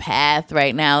other path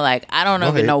right now. Like I don't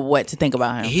even Okay. know what to think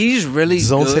about him. He's really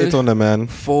Don't say it good on the man.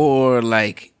 for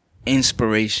like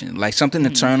inspiration, like something to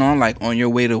Mm-hmm. turn on, like on your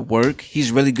way to work.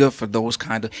 He's really good for those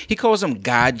kind of. He calls them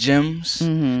God gems.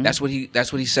 Mm-hmm. That's what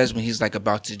he says when he's like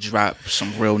about to drop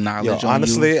some real Yo, knowledge. on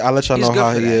honestly, you. I'll let y'all He's know good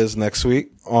how for he that. is next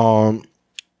week.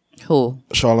 Who?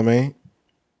 Charlemagne.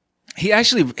 He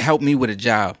actually helped me with a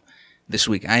job this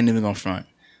week. I ain't even gonna front.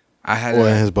 I had Or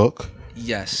in his book.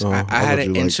 yes, Oh, I had thought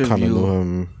an you, kinda knew interview.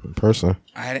 him in person.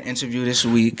 I had an interview this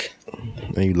week,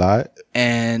 And you lied?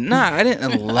 and nah, I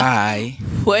didn't lie.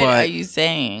 What but are you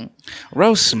saying?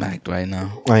 Rose smacked right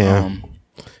now. I am.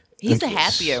 He's the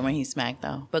happier when he's smacked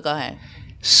though. But go ahead.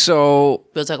 So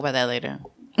We'll talk about that later.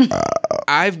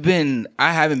 I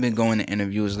haven't been going to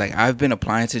interviews. Like I've been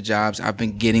applying to jobs. I've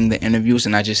been getting the interviews,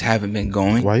 and I just haven't been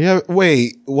going. Why you have,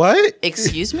 wait, what?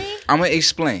 Excuse me? I'm gonna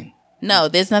explain. No,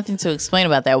 there's nothing to explain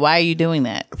about that. Why are you doing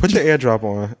that? Put your airdrop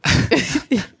on.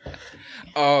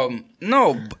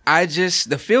 No, I just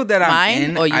the field that I'm Mine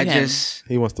in. or you I him? just,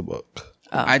 He wants the book.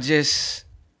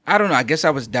 I don't know. I guess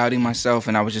I was doubting myself,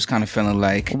 and I was just kind of feeling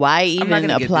like Why I'm not even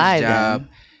gonna apply get this job.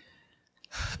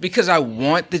 because I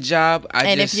want the job.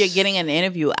 If you're getting an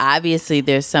interview, obviously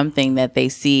there's something that they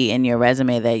see in your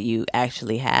resume that you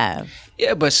actually have.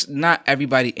 Yeah, but not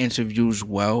everybody interviews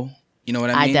well. You know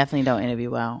what I mean? I definitely don't interview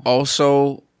well.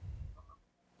 Also,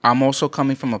 I'm also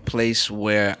coming from a place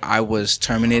where I was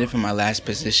terminated from my last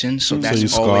position, so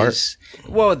that's always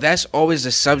that's always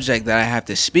a subject that I have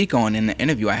to speak on in the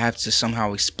interview. I have to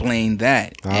somehow explain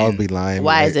that. I would be lying.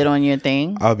 Why is it on your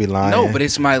thing? I would be lying. No, but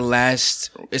it's my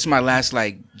last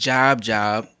like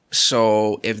job.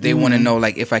 So if they want to know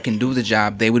like if I can do the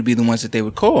job, they would be the ones that they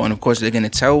would call, and of course they're gonna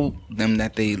tell them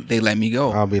that they let me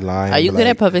go. I'll be lying. Are you good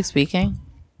at public speaking?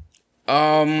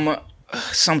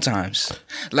 Sometimes.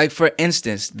 Like, for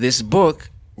instance, this book,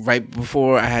 right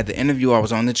before I had the interview, I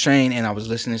was on the train and I was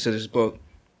listening to this book.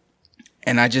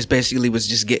 And I just basically was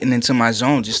just getting into my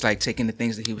zone, just like taking the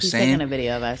things that he was saying. He's taking a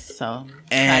video of us, so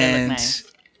and try to look nice.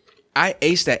 I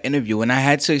aced that interview and I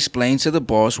had to explain to the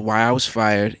boss why I was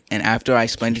fired. And after I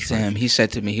explained it to him, he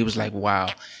said to me, he was like, wow,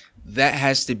 that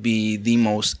has to be the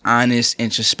most honest,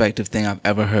 introspective thing I've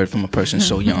ever heard from a person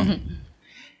so young.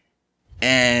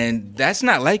 And that's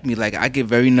not like me. Like, I get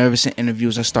very nervous in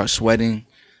interviews. I start sweating.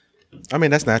 I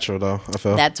mean, that's natural, though. I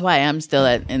feel that's why I'm still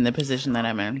in the position that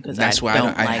I'm in, because that's why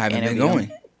I haven't been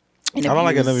going. I don't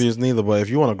like interviews neither, but if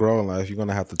you want to grow in life, you're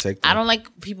gonna have to take them. I don't like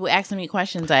people asking me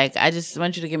questions. Like, I just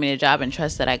want you to give me a job and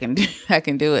trust that I can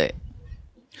do it.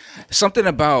 Something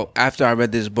about after I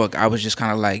read this book, I was just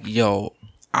kind of like, yo,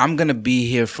 I'm gonna be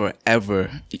here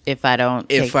forever if I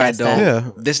don't.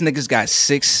 Yeah. This nigga's got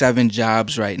 6-7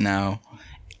 jobs right now.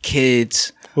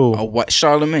 Kids. Who? What?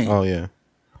 Charlemagne. Oh yeah.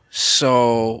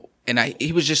 So, and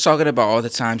he was just talking about all the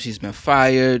times he's been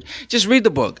fired. Just read the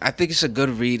book. I think it's a good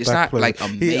read. It's not like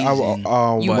amazing.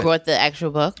 You brought the actual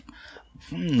book?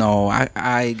 No,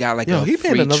 I got like a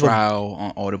free trial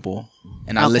on Audible,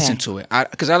 and I listened to it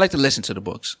because I like to listen to the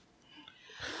books.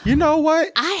 You know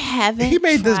what? I haven't. He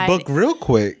made this book real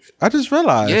quick. I just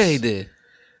realized. Yeah, he did.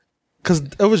 Because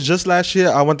it was just last year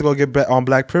I went to go get on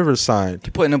Black Privilege signed.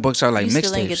 You putting the books out like mixtapes. You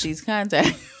still ain't get these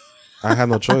contacts. I had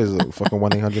no choice. Fucking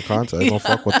 1-800 contacts. Don't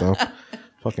fuck with them.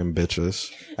 Fucking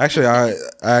bitches. Actually, I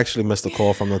actually missed a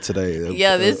call from them today.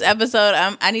 Yeah, this episode,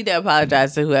 I need to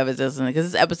apologize to whoever's listening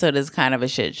because this episode is kind of a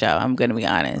shit show. I'm going to be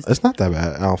honest. It's not that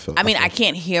bad. I don't feel. I mean, I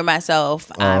can't hear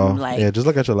myself. I'm like, yeah, just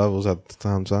look at your levels at the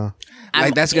times.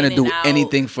 Like that's gonna do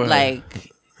anything for her.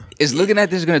 Like, is looking at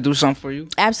this gonna do something for you?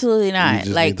 Absolutely not. You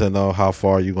just need to know how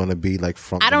far you're gonna be. Like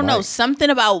from. I don't know. Something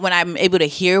about when I'm able to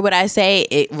hear what I say,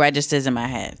 it registers in my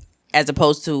head. As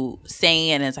opposed to saying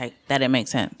it, and it's like, that didn't make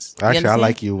sense. Actually, I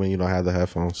like you when you don't have the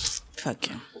headphones. Fuck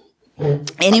you.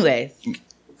 Anyway.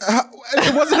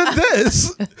 It wasn't a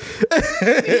diss.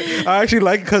 I actually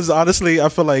like it because honestly, I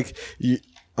feel like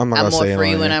I'm not gonna say it.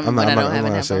 I'm not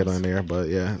gonna say it on there, but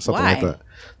yeah, something like that.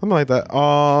 Something like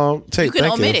that. Tate, you can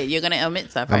omit it. You're gonna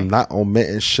omit stuff, right? I'm not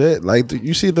omitting shit. Like, do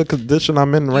you see the condition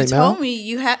I'm in right now? You told me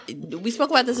you had. We spoke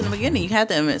about this in the beginning. You had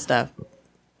to omit stuff.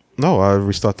 No, I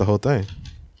restart the whole thing.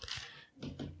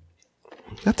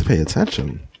 You have to pay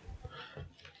attention.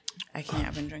 I can't.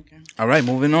 I've been drinking. All right,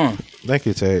 moving on. Thank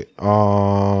you, Tate.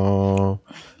 Topic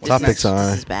time.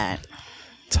 This is bad.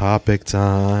 Topic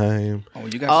time.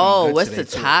 What's the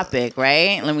topic,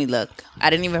 right? Let me look. I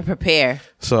didn't even prepare.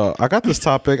 So I got this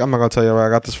topic. I'm not going to tell you where I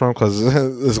got this from because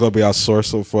it's going to be our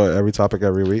source for every topic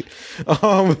every week.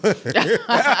 I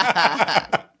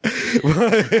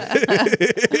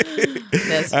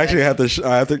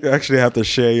have to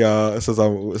share y'all since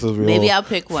I'll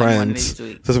pick one of these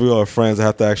weeks. Since we all are friends, I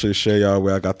have to actually share y'all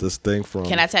where I got this thing from.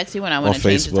 Can I text you when I want to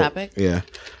change the topic? Yeah.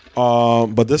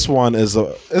 But this one it's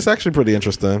actually pretty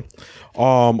interesting.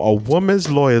 A woman's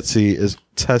loyalty is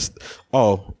test.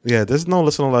 Oh yeah, there's no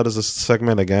listener letters this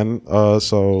segment again.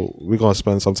 So we're gonna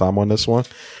spend some time on this one.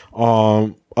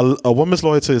 A woman's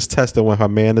loyalty is tested when her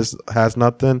man has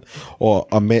nothing, or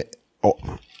a man.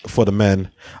 For the men,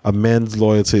 a man's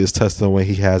loyalty is tested when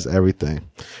he has everything.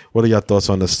 What are your thoughts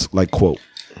on this? Like quote.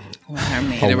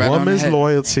 A woman's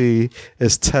loyalty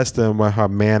is tested when her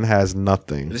man has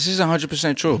nothing. This is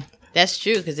 100% true. That's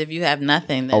true, because if you have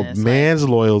nothing, then a man's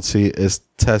loyalty is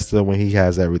tested when he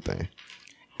has everything.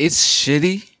 It's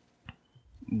shitty,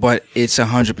 but it's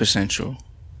 100% true.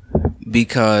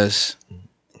 Because,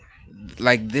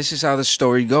 like, this is how the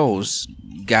story goes.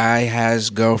 Guy has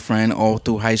girlfriend all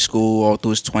through high school, all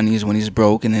through his 20s when he's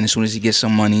broke, and then as soon as he gets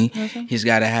some money, he's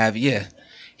got to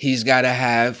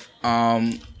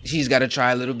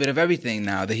try a little bit of everything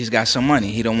now that he's got some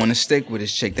money. He don't want to stick with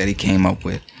his chick that he came up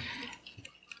with.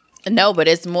 No, but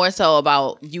it's more so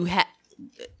about you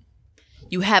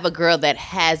have a girl that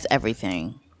has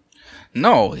everything.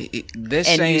 No, they're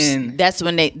saying that's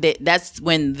when that's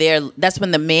when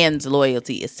the man's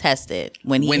loyalty is tested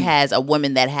when he has a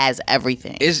woman that has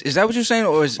everything. Is that what you're saying,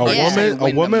 or is a woman's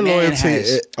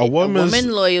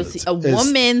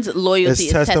loyalty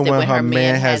is tested when her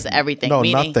man has everything? No,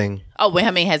 nothing. Oh, when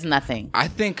her man has nothing. I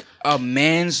think a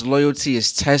man's loyalty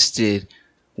is tested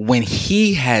when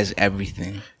he has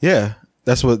everything. Yeah,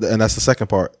 that's the second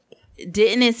part.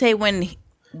 Didn't it say when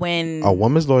a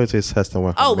woman's loyalty is tested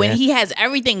when when he has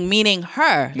everything, meaning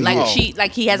her,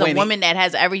 he has a woman that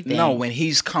has everything. No, when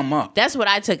he's come up. That's what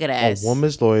I took it as. A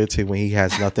woman's loyalty when he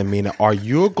has nothing, meaning are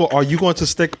you going to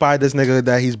stick by this nigga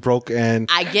that he's broke and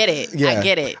I get it. Yeah. I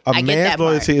get it. A man's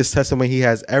loyalty is tested when he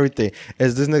has everything.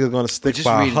 Is this nigga going to stick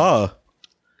by her?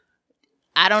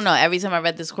 I don't know. Every time I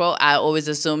read this quote, I always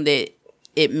assumed it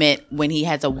meant when he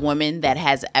has a woman that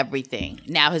has everything.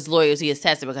 Now his loyalty is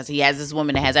tested because he has this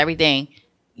woman that has everything.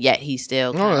 Yet he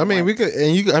still. No, I mean we could,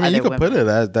 and you. I mean you could put it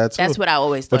as that too. That's what I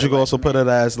always thought. But you could also put it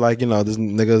as like this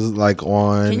nigga's like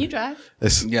on. Can you drive?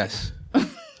 Yes.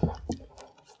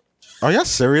 Are y'all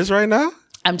serious right now?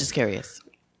 I'm just curious.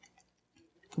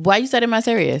 Why you said am I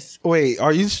serious? Wait,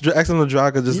 are you asking him to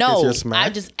drive because no? Your smack? I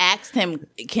just asked him,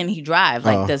 can he drive?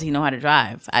 Like, does he know how to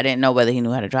drive? I didn't know whether he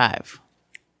knew how to drive.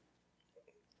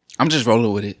 I'm just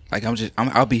rolling with it. Like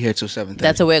I'll be here till 7:30.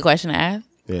 That's a weird question to ask.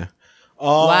 Yeah.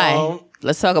 Why?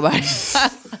 Let's talk about it.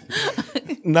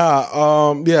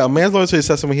 Yeah, a man's loyalty is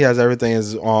tested when he has everything.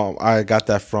 Is I got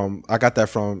that from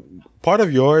part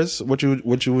of yours, what you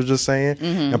were just saying,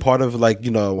 and part of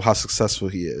how successful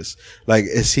he is. Like,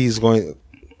 he's going.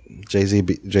 Jay-Z,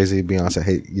 Beyonce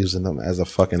hate using them as a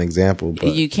fucking example,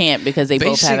 but you can't because they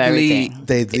both have everything.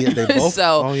 They both.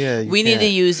 So we need to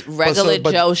use regular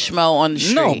Joe Schmo on the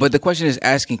street. No, but the question is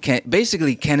asking: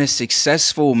 Can a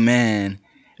successful man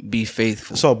be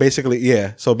faithful? So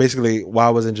basically, why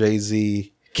wasn't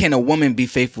Jay-Z? Can a woman be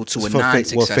faithful to a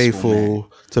non-successful man?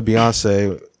 To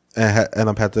Beyonce and end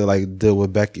up have to deal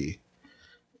with Becky?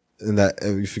 And that,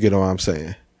 if you forget what I'm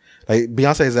saying,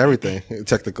 Beyonce is everything.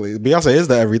 Technically, Beyonce is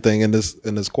the everything in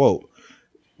this quote.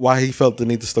 Why he felt the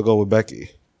need to still go with Becky,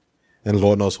 and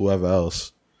Lord knows whoever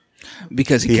else,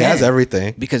 because he has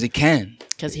everything. Because he can.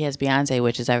 Because he has Beyonce,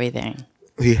 which is everything.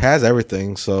 He has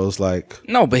everything, so it's like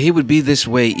no, but he would be this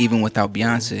way even without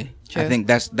Beyonce. True. I think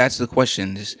that's the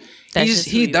question.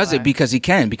 He does it because he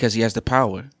can, because he has the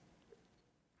power.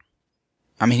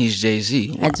 I mean, he's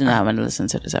Jay-Z. I do not want to listen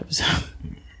to this episode.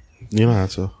 You don't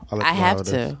have to. I have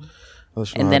to.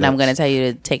 And then I'm going to tell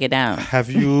you to take it down. Have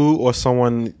you or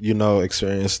someone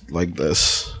experienced like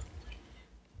this?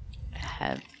 I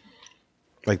have.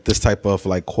 Like this type of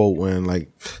quote when do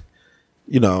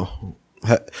you know?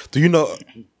 Have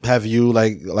you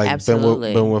been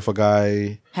with a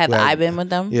guy? Have I been with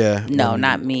them? Yeah. No,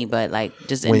 not me, but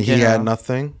just in when general. He had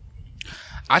nothing.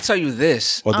 I tell you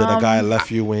this. Or did a guy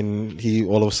left you when he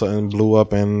all of a sudden blew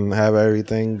up and have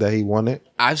everything that he wanted?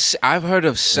 I've heard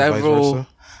of several.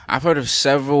 I've heard of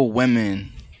several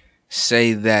women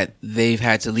say that they've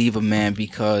had to leave a man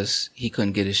because he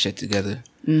couldn't get his shit together.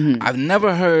 Mm-hmm. I've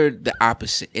never heard the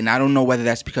opposite, and I don't know whether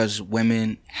that's because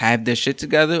women have their shit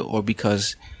together or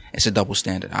because it's a double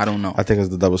standard. I don't know. I think it's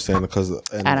the double standard because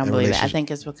I don't believe it. I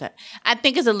think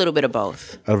it's a little bit of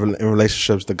both. In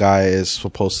relationships, the guy is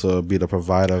supposed to be the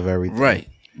provider of everything, right?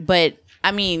 But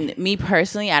I mean, me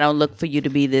personally, I don't look for you to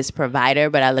be this provider,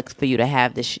 but I look for you to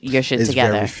have your shit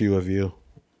together. Very few of you.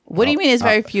 What do you mean? It's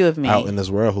very few of me out in this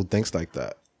world who thinks like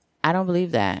that. I don't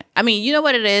believe that. I mean, you know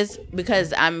what it is?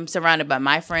 Because I'm surrounded by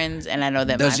my friends, and I know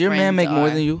that does your man make more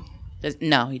than you?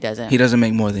 No, he doesn't. He doesn't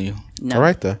make more than you. No. All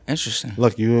right, then. Interesting.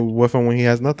 Look, you with him when he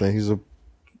has nothing.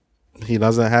 He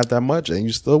doesn't have that much, and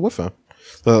you still with him.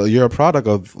 So you're a product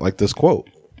of this quote.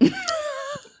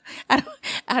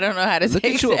 I don't know how to look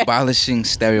take at you that. Abolishing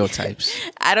stereotypes.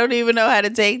 I don't even know how to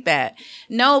take that.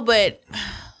 No, but.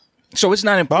 So it's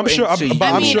not important.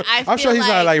 I'm sure he's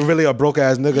not really a broke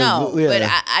ass nigga. No, but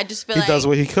I just feel he does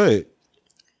what he could.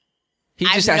 He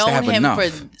just has to have enough.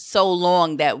 I've known him for so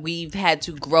long that we've had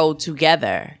to grow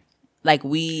together.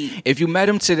 If you met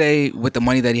him today with the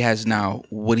money that he has now,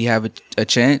 would he have a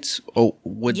chance? Or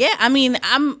would? Yeah, I mean,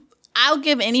 I'll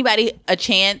give anybody a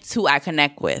chance who I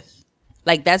connect with.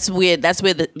 That's weird. That's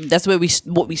where we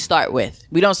start with.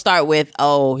 We don't start with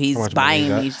he's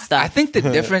buying me stuff. I think the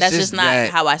difference that's is just not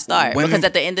how I start. Women, because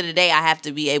at the end of the day, I have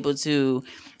to be able to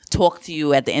talk to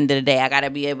you. At the end of the day, I gotta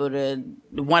be able to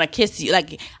want to kiss you.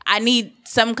 I need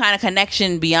some kind of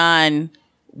connection beyond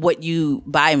what you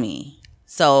buy me.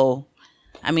 So,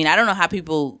 I mean, I don't know how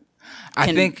people.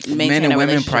 I think men and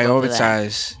women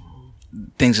prioritize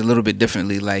things a little bit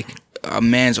differently. a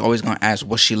man's always gonna ask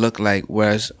what she look like,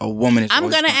 whereas a woman is. I'm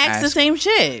gonna ask the same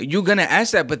shit. You're gonna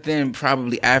ask that, but then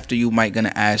probably after you might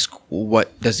gonna ask,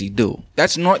 what does he do?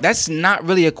 That's not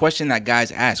really a question that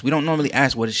guys ask. We don't normally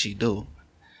ask, what does she do?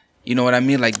 You know what I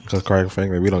mean? Like, because quite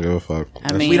frankly, we don't give a fuck.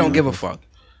 We don't give a fuck.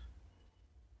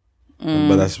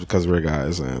 But that's because we're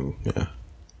guys, and yeah.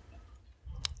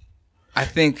 I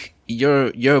think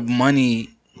your money.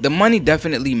 The money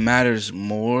definitely matters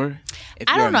more.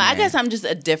 I don't know. I guess I'm just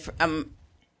a different.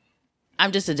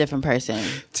 I'm just a different person.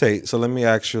 Tate, so let me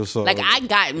ask you. So, like, I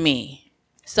got me.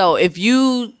 So if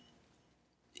you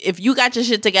got your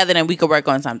shit together, then we could work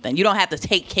on something. You don't have to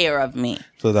take care of me.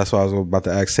 So that's what I was about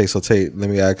to ask Tate. So Tate, let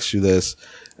me ask you this: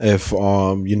 if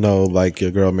like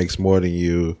your girl makes more than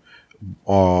you,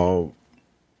 can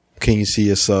you see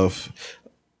yourself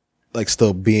like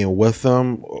still being with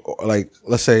them? Or, like,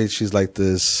 let's say she's like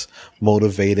this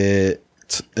motivated,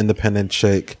 independent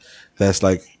chick that's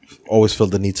like always feel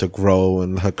the need to grow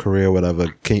in her career, whatever.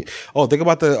 Can you, think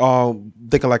about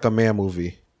think of like a Man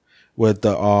movie with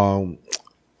the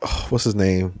what's his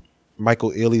name,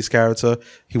 Michael Ealy's character.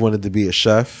 He wanted to be a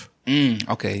chef.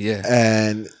 Okay, yeah,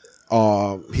 and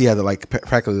he had to like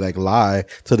practically like lie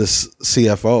to the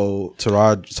CFO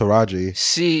Taraji.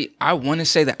 See, I want to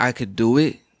say that I could do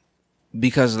it,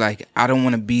 because like I don't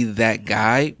want to be that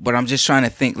guy, but I'm just trying to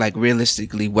think like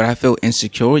realistically. Would I feel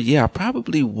insecure? Yeah, I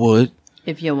probably would.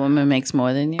 If your woman makes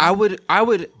more than you, I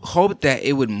would hope that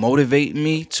it would motivate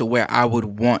me to where I would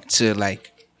want to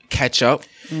like catch up.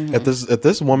 Mm-hmm. If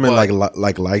this woman like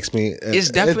likes me, it's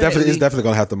definitely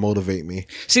gonna have to motivate me.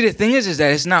 See, the thing is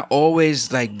that it's not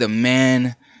always like the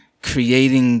man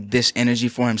creating this energy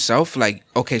for himself. Like,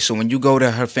 okay, so when you go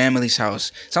to her family's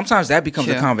house, sometimes that becomes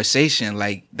a conversation,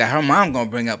 like that her mom gonna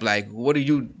bring up, like, what are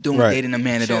you doing dating a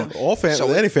man that don't?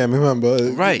 Any family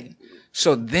member, right?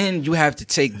 So then you have to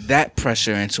take that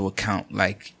pressure into account.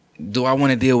 Like, do I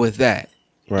want to deal with that?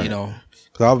 Right. You know,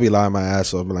 because I'll be lying my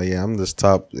ass off, like, yeah, I'm this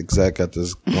top exec at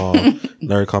this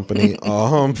nerd company.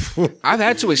 I've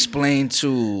had to explain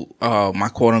to my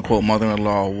quote unquote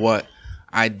mother-in-law what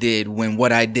I did when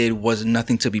what I did was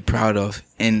nothing to be proud of,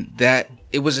 and that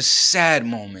it was a sad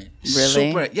moment.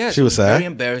 Really? Yes. She was sad? Very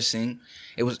embarrassing.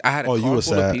 It was. I had a car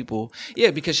full of people.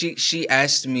 Yeah, because she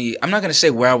asked me. I'm not gonna say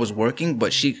where I was working,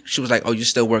 but she was like, "Oh, you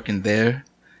still working there?"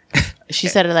 She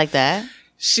said it like that.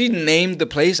 She named the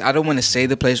place. I don't want to say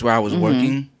the place where I was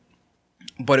working,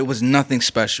 but it was nothing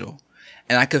special,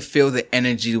 and I could feel the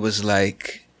energy was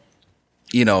like,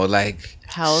 like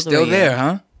how old still were you? there,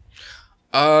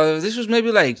 huh? This was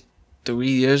maybe like 3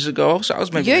 years ago. So I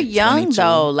was maybe. You're like young 22.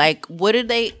 though. Like, what did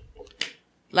they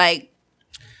like?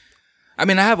 I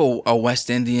mean, I have a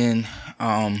West Indian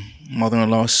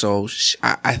mother-in-law, so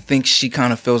I think she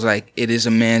kind of feels like it is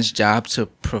a man's job to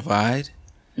provide.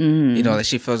 Mm-hmm. Like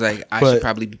she feels like I should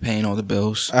probably be paying all the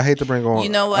bills. I hate to bring on. You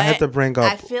know what? I hate to bring up.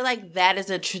 I feel like that is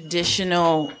a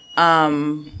traditional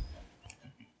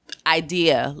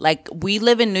idea. Like, we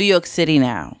live in New York City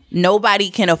now.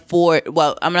 Nobody can afford.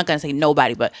 Well, I'm not gonna say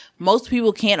nobody, but most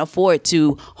people can't afford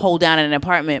to hold down an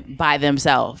apartment by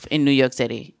themselves in New York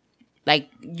City.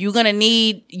 Like, you're gonna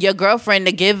need your girlfriend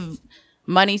to give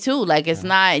money too. Like, it's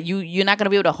not you're not gonna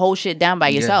be able to hold shit down by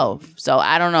yourself. So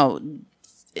I don't know.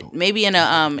 Maybe in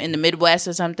the Midwest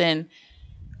or something,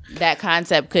 that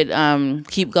concept could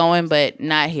keep going, but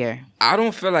not here. I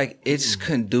don't feel like it's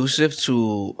conducive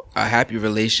to a happy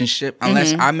relationship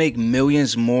unless I make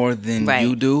millions more than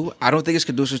you do. I don't think it's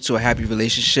conducive to a happy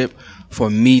relationship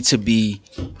for me to be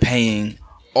paying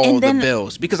all the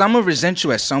bills, because I'm gonna resent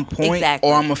you at some point,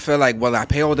 or I'm gonna feel like, well, I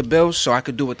pay all the bills, so I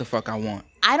could do what the fuck I want.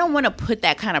 I don't want to put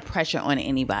that kind of pressure on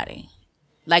anybody.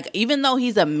 Like, even though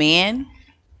he's a man,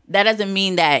 that doesn't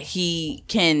mean that he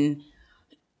can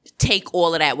take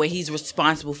all of that where he's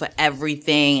responsible for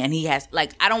everything, and he has,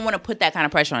 like, I don't want to put that kind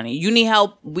of pressure on you. You need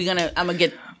help, I'm gonna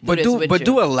get. But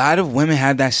do a lot of women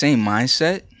have that same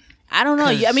mindset? I don't know.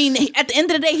 I mean, at the end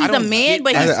of the day, he's a man,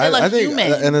 but he's still a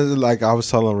human. And it's like I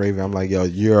was telling Raven, I'm like, yo,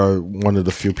 you're one of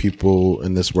the few people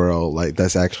in this world like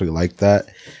that's actually like that.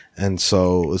 And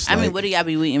so it's. I mean, what do y'all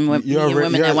be meeting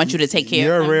women that want you to take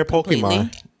care of them? You're a rare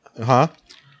Pokemon, huh?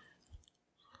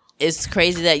 It's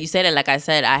crazy that you said it. Like I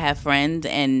said, I have friends,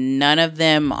 and none of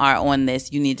them are on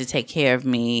this "you need to take care of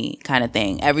me" kind of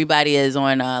thing. Everybody is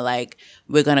on like,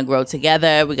 we're gonna grow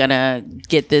together, we're gonna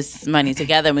get this money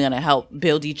together, and we're gonna help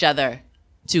build each other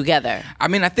together. I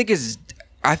mean, I think it's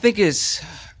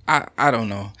I don't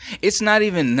know. It's not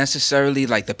even necessarily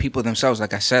like the people themselves.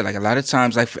 Like I said, like a lot of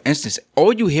times, like for instance,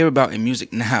 all you hear about in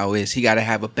music now is he got to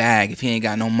have a bag. If he ain't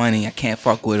got no money, I can't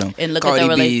fuck with him. And look Cardi at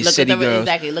the B, City Girls.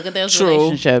 Exactly. Look at those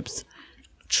relationships.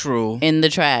 True. In the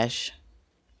trash.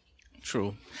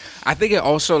 True. I think it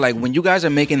also, like, when you guys are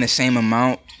making the same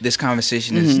amount, this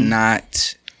conversation is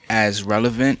not as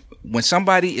relevant. When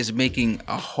somebody is making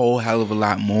a whole hell of a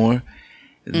lot more,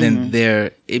 then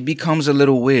it becomes a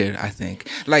little weird, I think.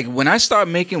 Like, when I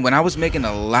was making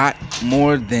a lot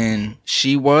more than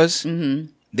she was,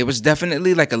 there was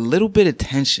definitely, like, a little bit of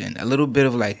tension, a little bit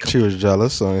of, like... She was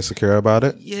jealous or insecure about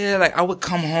it? Yeah, like, I would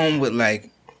come home with, like,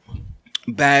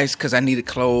 bags because I needed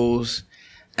clothes.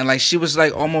 And, like, she was,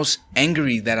 like, almost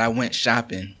angry that I went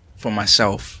shopping for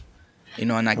myself. You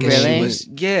know, and I guess she was...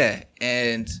 Yeah,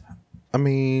 and... I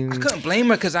mean... I couldn't blame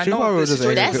her because I know...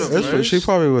 She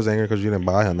probably was angry because you didn't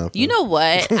buy her nothing. You know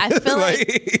what? I feel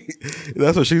like...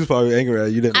 That's what she's probably angry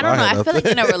at. You didn't buy her nothing. I feel like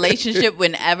in a relationship,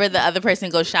 whenever the other person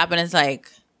goes shopping, it's like,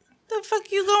 the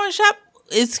fuck you going shop?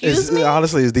 Excuse me?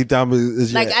 Honestly, it's deep down.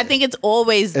 I think it's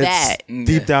always that.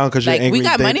 Deep down because you're angry. We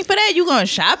got money for that? You going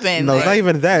shopping? No, it's not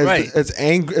even that. Right. It's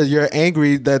angry. You're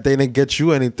angry that they didn't get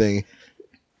you anything.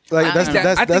 Like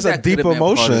that's a deep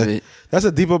emotion. That's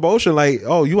a deep emotion. Like,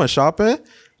 oh, you went shopping?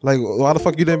 Like, why the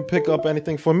fuck you didn't pick up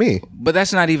anything for me? But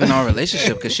that's not even our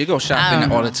relationship because she goes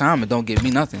shopping all the time and don't give me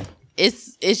nothing.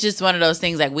 It's just one of those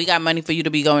things. Like, we got money for you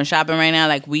to be going shopping right now.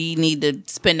 Like, we need to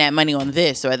spend that money on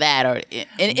this or that.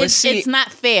 It's not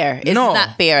fair. It's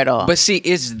not fair at all. But see,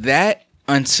 it's that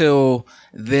until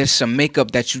there's some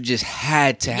makeup that you just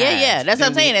had to have. Yeah. That's what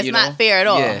I'm saying. It's not fair at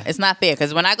all. Yeah. It's not fair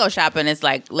because when I go shopping, it's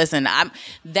like, listen,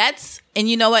 and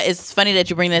you know what? It's funny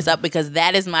that you bring this up because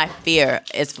that is my fear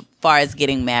as far as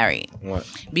getting married. What?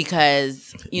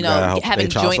 Because, you know, having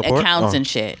joint accounts and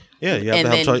shit. Yeah, you have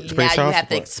now you have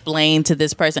to explain to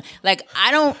this person. Like,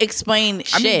 I don't explain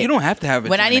shit. I mean, you don't have to have it.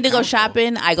 When I need to go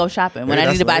shopping, I go shopping. When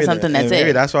I need to buy something, that's it.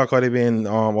 Maybe that's why Cardi B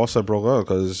also broke up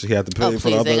because he had to pay for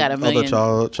other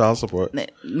child support.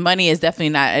 Money is definitely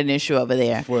not an issue over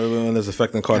there. When it's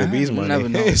affecting Cardi B's money. Never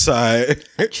know.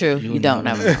 True, you don't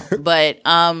never know. But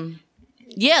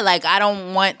yeah, like, I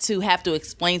don't want to have to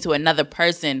explain to another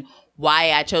person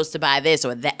why I chose to buy this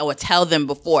or that, or tell them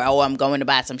before, oh, I'm going to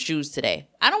buy some shoes today.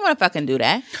 I don't want to fucking do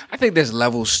that. I think there's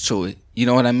levels to it. You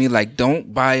know what I mean? Like,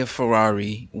 don't buy a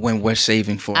Ferrari when we're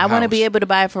saving for a house. I want to be able to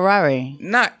buy a Ferrari.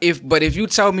 But if you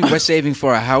tell me we're saving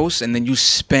for a house and then you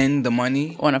spend the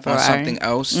money on something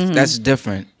else, that's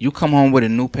different. You come home with a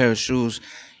new pair of shoes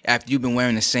after you've been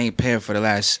wearing the same pair for the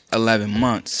last 11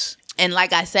 months. And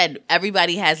like I said,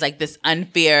 everybody has like this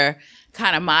unfair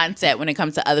kind of mindset when it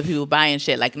comes to other people buying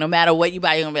shit. Like, no matter what you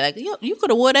buy, you're gonna be like, yo, you could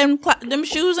have wore them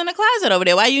shoes in the closet over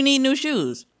there. Why you need new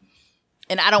shoes?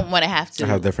 And I don't want to have to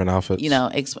have different outfits. You know,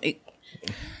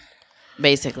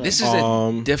 basically. This is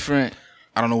a different.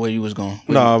 I don't know where you was going.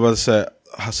 No, I was about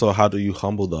to say. So how do you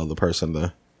humble the other person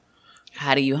then?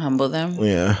 How do you humble them?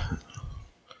 Yeah.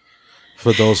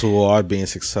 For those who are being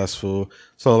successful.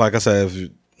 So, like I said, if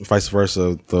vice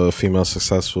versa, the female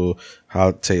successful,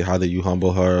 how do you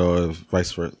humble her, or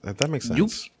vice versa? That makes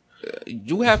sense.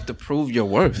 You have to prove your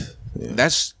worth. Yeah.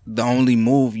 That's the only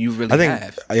move you really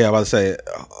have. Yeah, I was about to say,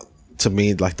 to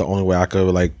me, like, the only way I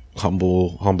could like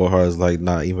humble her is like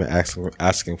not even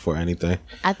asking for anything.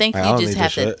 I think you just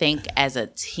have to think as a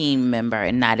team member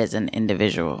and not as an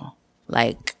individual.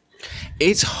 Like,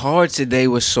 it's hard today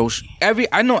with social.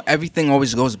 I know everything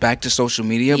always goes back to social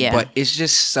media, but it's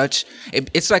just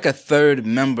it's like a third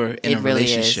member in a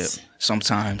relationship. Is.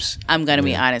 Sometimes I'm gonna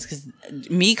be honest,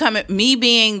 because me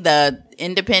being the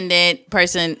independent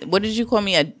person. What did you call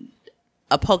me?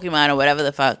 A Pokemon or whatever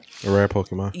the fuck. A rare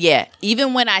Pokemon. Yeah.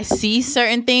 Even when I see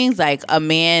certain things, like a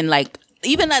man, like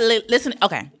even like listening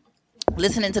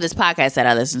to this podcast that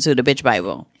I listen to, the Bitch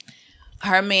Bible.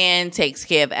 Her man takes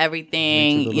care of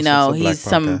everything. You know, he's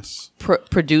some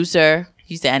producer.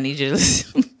 He said, I need you to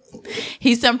listen.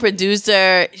 He's some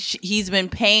producer. He's been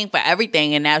paying for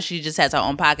everything, and now she just has her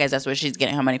own podcast. That's where she's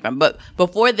getting her money from. But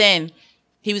before then,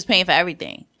 he was paying for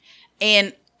everything.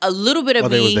 And a little bit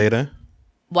of they were dating?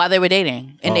 While they were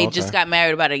dating. And they just got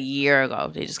married about a year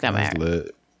ago. They just got married.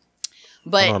 Lit.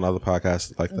 But on other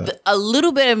podcasts like that, a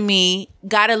little bit of me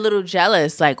got a little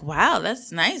jealous. Like, wow,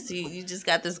 that's nice. You just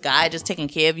got this guy just taking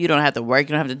care of you. You don't have to work.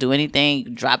 You don't have to do anything. You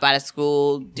can drop out of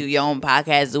school, do your own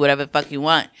podcast, do whatever the fuck you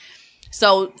want.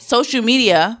 So social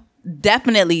media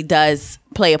definitely does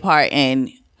play a part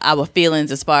in our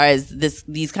feelings as far as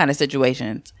these kind of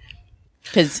situations.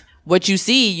 Because what you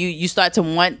see, you start to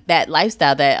want that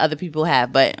lifestyle that other people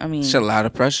have. But I mean, it's a lot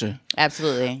of pressure.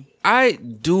 Absolutely. I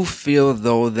do feel,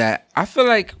 though, that I feel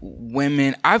like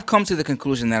women, I've come to the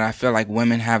conclusion that I feel like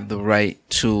women have the right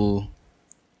to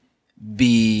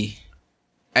be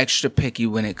extra picky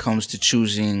when it comes to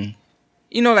choosing.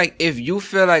 You know, like, if you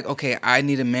feel like, okay, I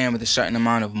need a man with a certain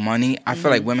amount of money, I feel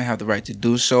like women have the right to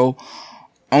do so,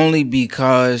 only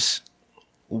because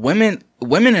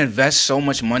women invest so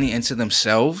much money into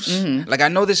themselves. Mm-hmm. Like, I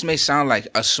know this may sound like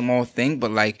a small thing, but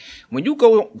like when you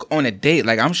go on a date,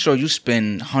 like I'm sure you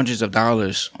spend hundreds of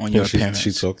dollars on your appearance.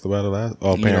 She talked about it last.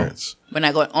 Oh, parents. When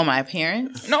I go on my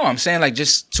appearance? No, I'm saying like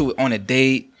just on a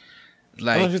date.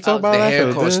 Like she talked about the that hair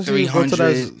after. costs Didn't she go to that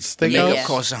 $300. The steakhouse? makeup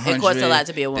costs $100. It costs a lot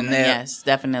to be a woman. Yes,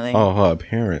 definitely. Oh, her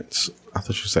appearance. I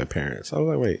thought you said parents. I was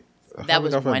like, wait. That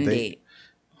was one date.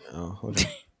 Oh, okay.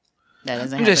 That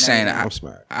doesn't. I'm just saying. I'm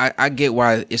smart. I get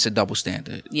why it's a double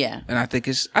standard. Yeah, and I think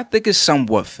it's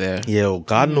somewhat fair. Yeah, well,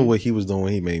 God knew what He was doing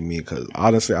when He made me. Because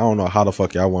honestly, I don't know how the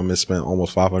fuck y'all want me to spend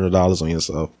almost $500 on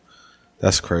yourself.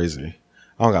 That's crazy.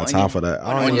 I don't got time for that.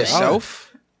 On yourself?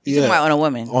 You talking about on a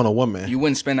woman? On a woman. You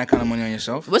wouldn't spend that kind of money on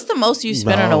yourself? What's the most you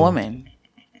spend on a woman?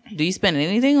 Do you spend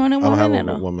anything on a woman? I don't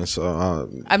have a woman, so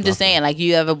I'm just saying, like,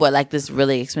 you ever bought like this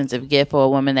really expensive gift for a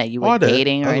woman that you were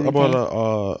dating or anything? I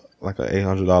bought like an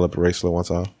 $800 bracelet one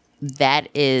time. That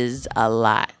is a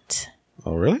lot.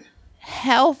 Oh, really?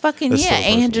 Hell fucking That's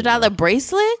yeah. so $800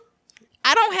 bracelet?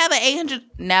 I don't have an 800.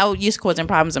 Now you're causing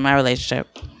problems in my relationship.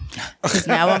 Because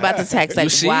now I'm about to text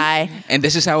like, why? And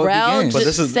this is how it Rel begins.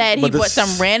 just said he bought some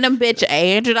random bitch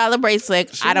an $800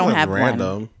 bracelet. I don't have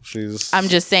one. I'm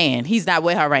just saying, he's not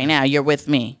with her right now. You're with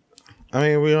me.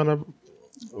 I mean,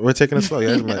 we're taking it slow.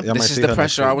 Yeah, this is the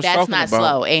pressure I was talking about. That's not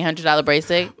slow. $800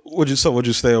 bracelet. Would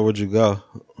you stay or would you go?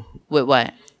 With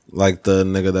what? Like the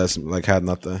nigga that's like had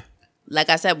nothing. Like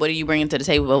I said, what are you bringing to the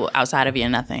table outside of your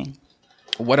nothing?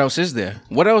 What else is there?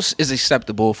 What else is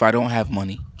acceptable if I don't have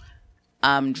money?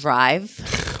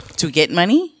 Drive to get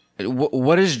money.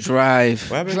 What is drive?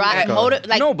 Drive motor.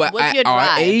 Like, no, but what's at your drive?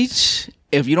 our age,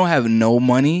 if you don't have no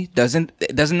money, doesn't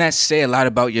that say a lot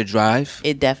about your drive?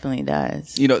 It definitely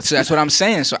does. You know, so that's what I'm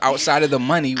saying. So outside of the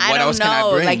money, what else can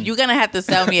I bring? Like, you're gonna have to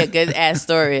sell me a good ass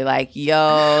story. Like,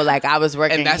 yo, like I was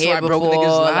working here before.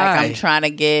 Like, I'm trying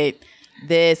to get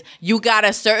this. You got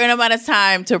a certain amount of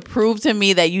time to prove to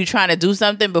me that you trying to do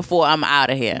something before I'm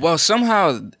out of here. Well,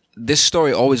 somehow this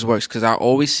story always works because I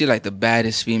always see like the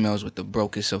baddest females with the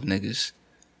brokest of niggas.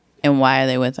 And why are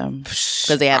they with them?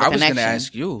 Because they have a connection. I was gonna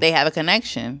ask you. They have a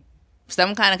connection,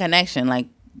 some kind of connection. Like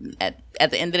at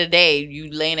the end of the day, you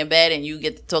laying in bed and you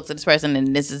get to talk to this person,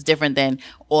 and this is different than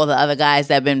all the other guys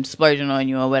that have been splurging on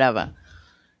you or whatever.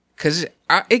 Because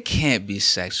it can't be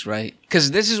sex, right? Because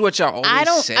this is what y'all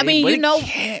always say. I mean, you know,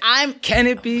 can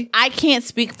it be? I can't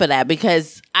speak for that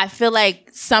because I feel like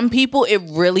some people it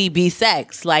really be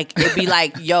sex. Like it be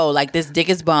like, yo, like this dick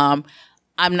is bomb.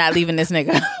 I'm not leaving this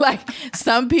nigga. Like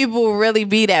some people really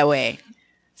be that way.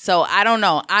 So I don't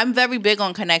know. I'm very big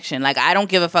on connection. Like I don't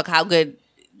give a fuck how good.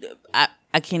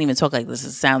 I can't even talk like this.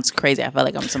 It sounds crazy. I feel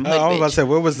like I'm some hood I was about bitch. to say,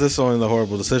 where was this on the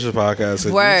Horrible Decisions podcast?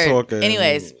 Word.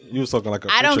 Anyways, you was talking like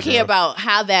a I don't care about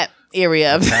how that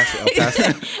area of I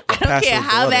don't care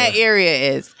how that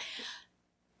area is.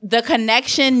 The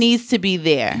connection needs to be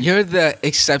there. You're the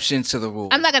exception to the rule.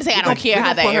 I'm not gonna say I don't care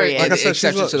how that area is. Like I said,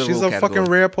 she's a fucking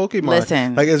rare Pokemon.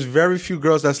 Listen, like it's very few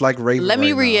girls that's like Raven. Let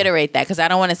me reiterate that because I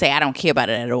don't want to say I don't care about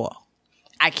it at all.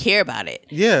 I care about it.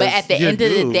 Yeah, but at the end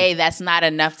of the day, that's not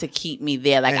enough to keep me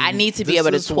there. Like I need to be able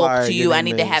to talk to you. I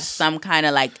need to have some kind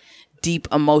of like deep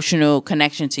emotional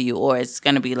connection to you, or it's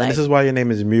gonna be like. And this is why your name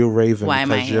is Mew Raven. Why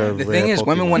am I here? The thing is,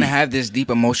 women want to have this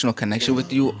deep emotional connection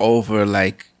with you over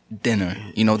like dinner.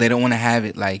 You know, they don't want to have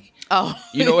it like. Oh,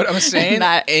 you know what I'm saying?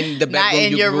 Not in the bedroom not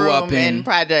in you your grew room up in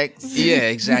projects. Yeah,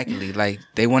 exactly. Like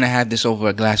they want to have this over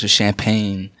a glass of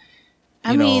champagne.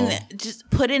 I mean, just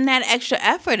put in that extra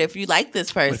effort if you like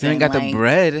this person. If you ain't got the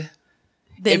bread,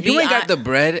 if you ain't got the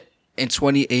bread in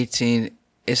 2018,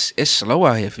 it's slow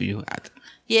out here for you.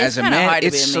 Yeah, it's kind of hard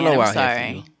to be a man. I'm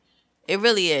sorry. It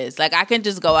really is. Like I can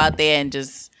just go out there and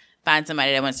just find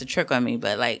somebody that wants to trick on me,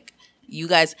 but like you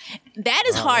guys, that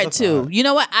is hard too. You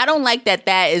know what? I don't like that.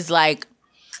 That is like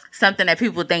something that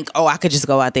people think, oh, I could just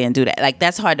go out there and do that. Like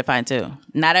that's hard to find too.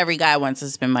 Not every guy wants to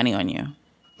spend money on you.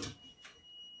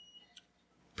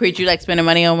 Preach, you like spending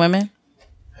money on women?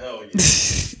 Hell yeah.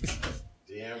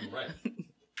 Damn right.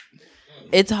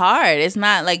 It's hard. It's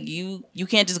not like you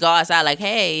can't just go outside like,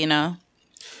 hey, you know.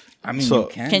 I mean, you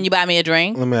can. Can you buy me a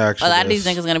drink? Let me ask you a lot of these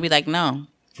niggas gonna be like, no.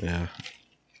 Yeah.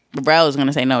 But Bro is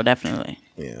gonna say no, definitely.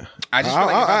 Yeah.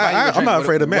 I'm not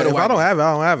afraid of men. If I don't have it,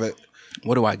 I don't have it.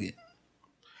 What do I get?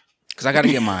 Because I gotta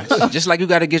get mine. Just like you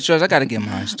gotta get yours, I gotta get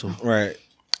mine too. Right.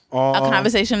 A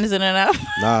conversation isn't enough.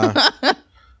 Nah.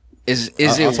 Is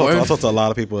it worth? I talk to a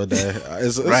lot of people a day.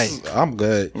 Right. I'm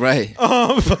good. Right.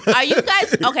 Are you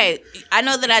guys okay? I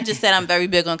know that I just said I'm very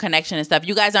big on connection and stuff.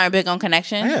 You guys aren't big on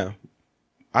connection?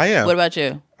 I am. What about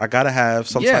you? I gotta have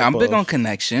some. Yeah, type I'm big of, on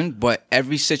connection, but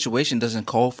every situation doesn't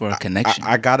call for a connection.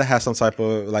 I gotta have some type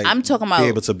of like. I'm talking about be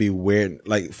able to be weird,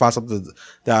 like find something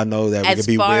that I know that we As can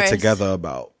be far weird as- together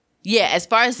about. Yeah, as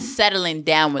far as settling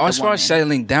down with as the far woman, as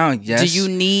settling down, yes. do you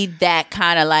need that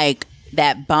kind of like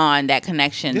that bond, that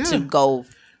connection Yeah. to go?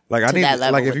 Like I To need, that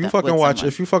level like if with you the- fucking with watch, someone.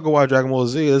 if you fucking watch Dragon Ball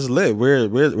Z, it's lit.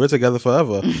 We're together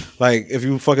forever. Like if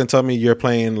you fucking tell me you're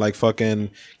playing like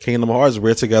fucking Kingdom Hearts,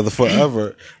 we're together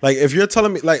forever. Like if you're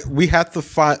telling me like we have to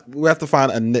find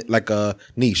like a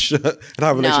niche in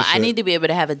our relationship. No, I need to be able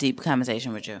to have a deep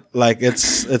conversation with you. Like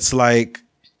it's like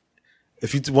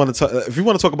if you want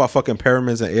to talk about fucking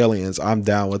pyramids and aliens, I'm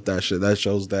down with that shit. That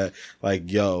shows that like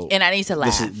yo, And I need to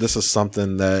laugh. this is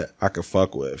something that I could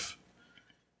fuck with.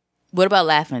 What about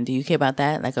laughing? Do you care about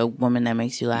that? Like a woman that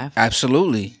makes you laugh?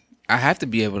 Absolutely. I have to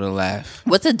be able to laugh.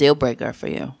 What's a deal breaker for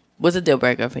you? What's a deal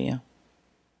breaker for you?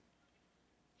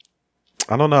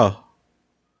 I don't know.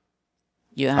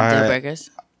 You don't have I- deal breakers?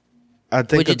 I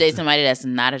think Would you date somebody that's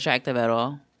not attractive at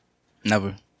all?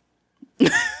 Never.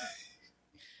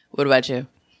 What about you?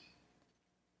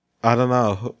 I don't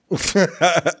know.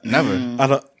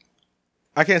 Never.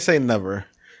 I can't say never.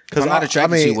 Because I'm not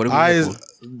attracted to you. What are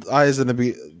we eyes in the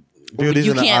beauty's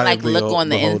You in the eye can't like of the look on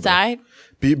the beholder. inside.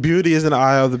 Beauty is in the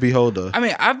eye of the beholder. I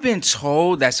mean, I've been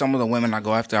told that some of the women I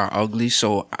go after are ugly,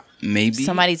 so maybe.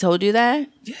 Somebody told you that?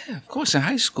 Yeah, of course. In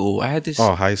high school, I had this.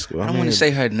 Oh, high school. I don't want to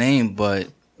say her name, but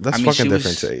that's I mean, fucking she different,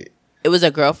 was- Tate. It was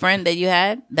a girlfriend that you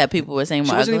had that people were saying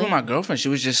She were wasn't ugly? even my girlfriend. She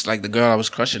was just like the girl I was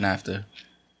crushing after,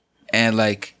 and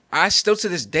like I still to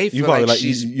this day You feel probably like like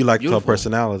she's you like her beautiful.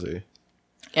 personality.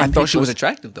 I And thought she people- was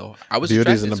attractive though. I was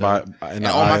Beauty's attracted in the to her. in And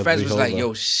the all eye my of friends the was like, beholder.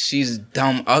 "Yo, she's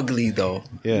dumb ugly though."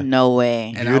 Yeah. No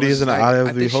way. And I Beauty was is in the like, eye I of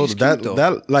the think she's beholder. cute, though.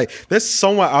 That like there's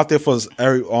someone out there for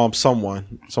every someone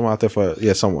out there for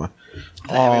someone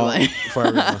everyone. for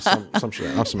everyone some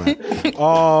shit. I'm smart.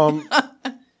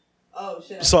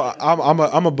 So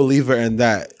I'm a believer in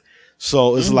that.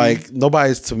 So it's like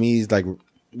nobody's to me is like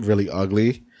really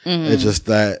ugly. It's just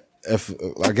that if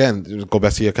again go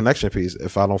back to your connection piece.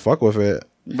 If I don't fuck with it,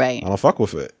 Right. I don't fuck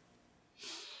with it.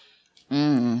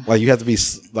 Like you have to be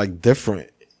like different.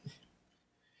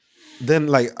 Then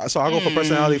like so I go for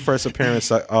personality first, appearance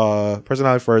second.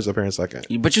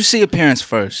 But you see appearance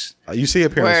first. You see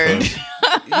appearance Word.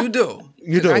 first. You do.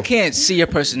 You do. I can't see your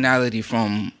personality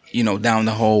from down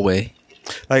the hallway.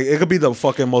 Like it could be the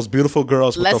fucking most beautiful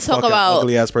girls with Let's the talk fucking about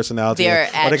ugly ass personality, their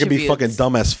or they could be attributes. fucking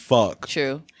dumb as fuck.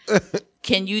 True.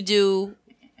 Can you do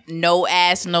no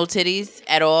ass, no titties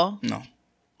at all? No.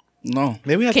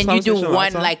 Maybe we had Can this you do conversation one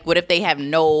last time. like what if they have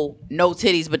no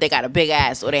titties but they got a big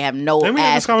ass, or they have no Didn't we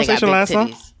have ass this but they got conversation big last time?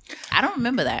 titties? I don't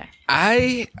remember that.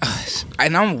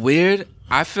 And I'm weird.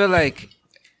 I feel like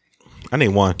I need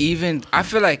one. I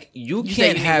feel like you say can't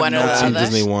you need have one no or the I other?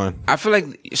 just need one. I feel like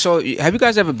have you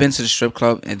guys ever been to the strip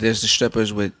club and there's the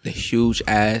strippers with the huge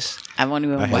ass I won't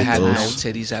even I but hate have one no those.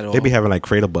 titties at all? They be having like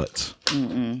crater butts.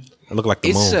 It look like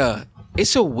the moon.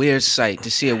 It's a weird sight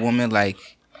to see a woman like,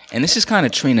 and this is kind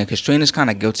of Trina because Trina's kind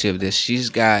of guilty of this. She's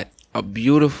got a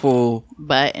beautiful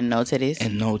butt and no titties.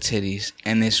 and no titties,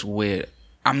 and it's weird.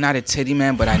 I'm not a titty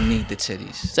man, but I need the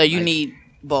titties. So you need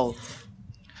both.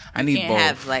 I need You can't both.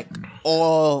 have like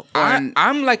all on.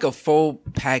 I'm like a full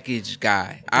package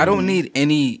guy. I don't need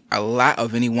a lot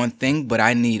of any one thing, but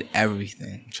I need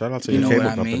everything. Shout out to You your know cable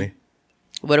what I mean? company.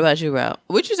 What about you, Ralph?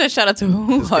 What you said? Shout out to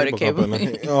who? Oh, the cable.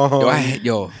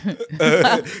 Yo,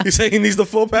 He said he needs the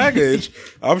full package.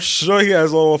 I'm sure he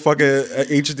has all fucking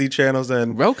HD channels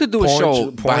and Rel could do a show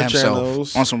by porn himself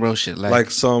channels. on some real shit. Like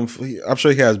some, I'm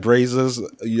sure he has Brazers,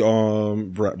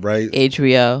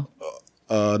 HBO.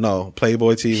 no,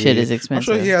 Playboy TV. Shit is I'm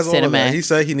expensive. sure he has all of that. Cinemax. He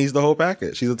said he needs the whole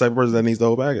package. He's the type of person that needs the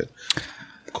whole package.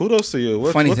 Kudos to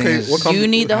you. Funny thing is, You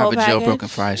need the have whole a package. jailbroken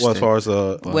fire Well, as stick. far as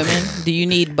Women, do you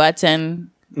need butts and?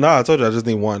 I told you I just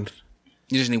need one.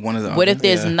 You just need one of the. What other. if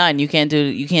there's Yeah. none? You can't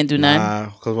do none. Nah,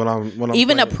 because when I'm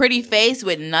Even a playing, pretty face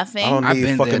with nothing. I don't I've need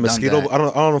been fucking there, done mosquito. that. I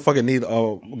don't fucking need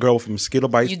a girl with mosquito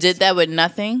bites. You did that with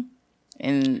nothing,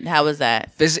 and how was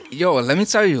that? Yo, let me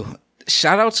tell you.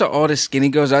 Shout out to all the skinny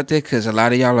girls out there because a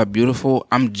lot of y'all are beautiful.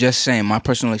 I'm just saying, my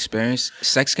personal experience,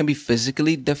 sex can be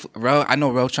physically difficult. I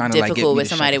know Ro trying to like get Difficult me with to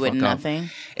shut somebody the with fuck up. nothing.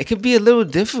 It could be a little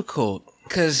difficult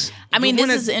because I mean, this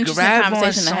is an interesting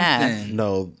conversation to have.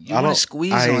 No, You I wanna don't.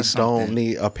 squeeze I on don't something.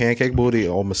 need a pancake booty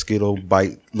or mosquito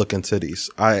bite looking titties.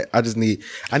 I just need.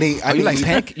 I need.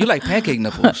 You like pancake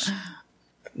nipples?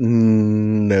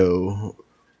 No,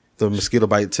 the mosquito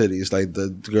bite titties, like the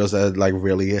girls that like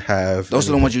really have. Those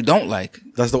are the ones you don't like.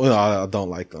 That's the one I don't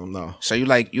like them. No, So you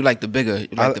like the bigger, you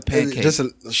like the pancake. Just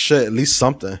shit, at least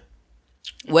something.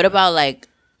 What about like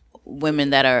women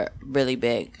that are really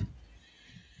big.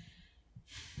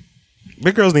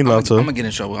 Big girls need love too. I'm gonna get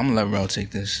in trouble. I'm gonna let Rel take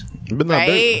this. But no,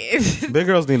 big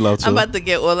girls need love too. I'm about to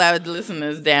get all our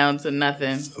listeners down to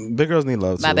nothing. Big girls need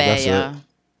love too. My bad, That's y'all. it.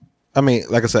 I mean,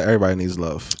 like I said, everybody needs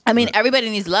love. I mean, everybody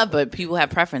needs love, but people have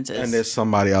preferences. And there's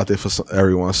somebody out there for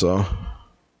everyone. So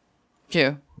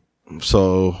True.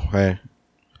 Hey.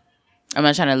 I'm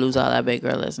not trying to lose all our big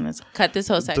girl listeners. Cut this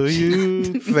whole section. Do you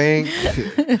think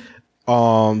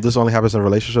this only happens in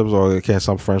relationships, or can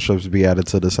some friendships be added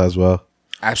to this as well?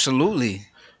 Absolutely.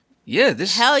 Yeah.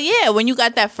 This. Hell yeah. When you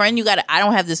got that friend, I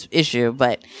don't have this issue,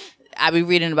 but I be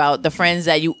reading about the friends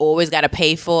that you always got to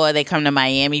pay for. They come to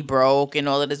Miami broke and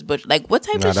all of this. But like, what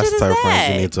type of shit That's is the type of friends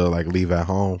that? you need to like leave at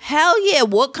home. Hell yeah.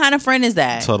 What kind of friend is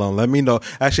that? So let me know.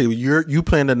 Actually, you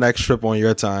plan the next trip on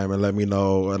your time and let me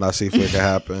know, and I'll see if it can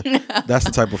happen. That's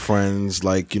the type of friends,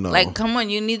 like, you know. Like, come on.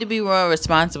 You need to be more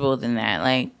responsible than that.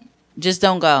 Like, just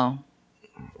don't go.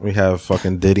 We have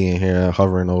fucking Diddy in here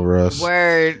hovering over us.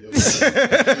 Word.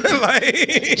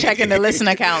 Like, Checking the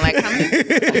listener count. Like, how many?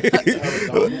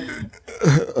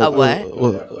 A what?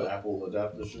 The Apple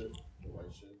adapter shit. The white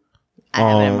shit. I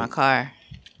have it in my car.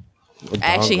 I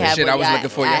actually have Shit it. I was looking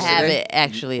for I have yesterday. it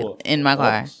actually in my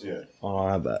car. Yeah. Oh,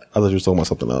 I have that. I thought you were talking about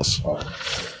something else.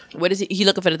 What is he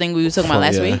looking for the thing we were talking about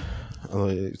last week? I thought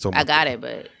you were talking I about- got it,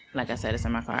 but like I said, it's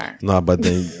in my car. No, but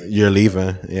then you're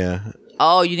leaving. Yeah.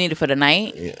 Oh, you need it for the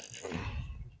night?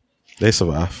 They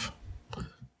survive.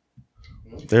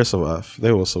 They survive.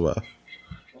 They will survive.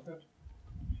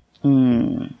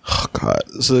 Oh God.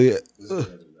 So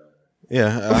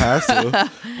yeah, I have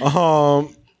to.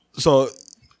 So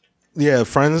yeah,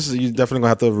 friends, you definitely gonna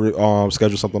have to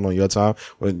schedule something on your time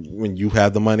when you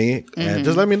have the money, and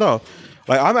just let me know.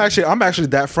 Like I'm actually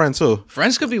that friend too.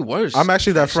 Friends could be worse. I'm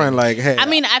actually that friend. Like, hey, I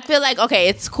mean, I feel like, okay,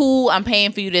 it's cool. I'm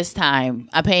paying for you this time.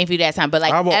 I'm paying for you that time. But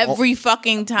like I will- every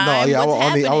fucking time. no, yeah, I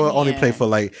will only here? play for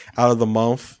like out of the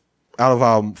month, out of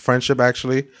our friendship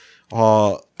actually,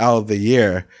 out of the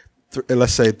year.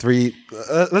 Let's say 3.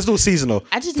 Let's do seasonal.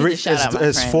 I just need to shout out my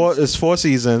it's friends. It's 4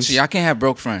 seasons. See, I can't have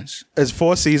broke friends. It's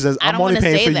 4 seasons. I I'm don't only wanna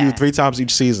paying say for you that. 3 times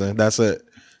each season. That's it.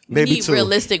 Maybe need 2.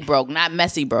 realistic broke, not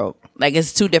messy broke. Like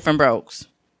it's 2 different brokes.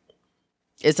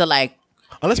 It's a like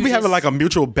Unless we have just- like a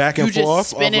mutual back and you just forth.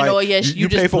 spending of like, all your you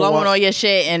pay just for blowing one, all your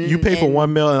shit and you pay for and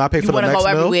 1 meal and I pay you for the want to next go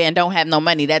meal. everywhere and don't have no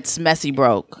money. That's messy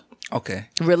broke. Okay.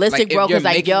 Realistic Like, if broke you're is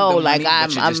like, making yo, the like money,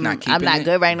 but you're just not I'm keeping not it?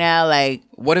 good right now. Like,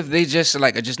 What if they just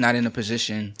like are just not in a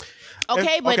position?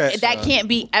 okay, but okay, that can't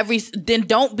be every. Then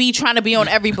don't be trying to be on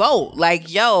every boat. Like,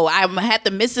 yo, I'm gonna have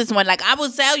to miss this one. Like, I will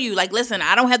tell you, like, listen,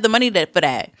 I don't have the money for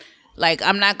that. Like,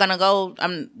 I'm not gonna go.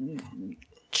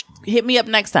 Hit me up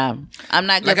next time. I'm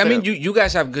not good Like, I for mean, it. you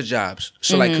guys have good jobs.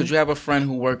 So like, could you have a friend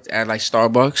who worked at like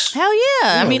Starbucks? Hell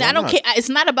yeah. I mean, why I don't not? care. It's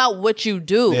not about what you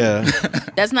do. Yeah.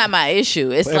 That's not my issue.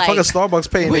 It's And like fucking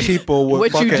Starbucks paying the people with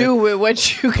what you fucking do with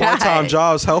what you got. part-time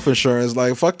jobs, health insurance.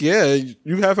 Like, fuck yeah,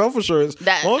 you have health insurance.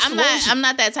 That, I'm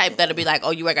not that type that'll be like,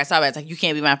 oh, you work at Starbucks, like you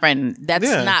can't be my friend. That's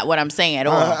Yeah. not what I'm saying at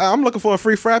all. I'm looking for a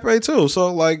free frappe too.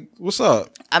 So like, what's up?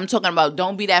 I'm talking about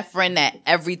don't be that friend that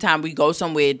every time we go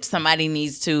somewhere, somebody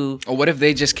needs to. Or what if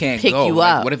they just can't Pick go? you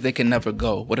Like, up. what if they can never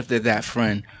go? What if they're that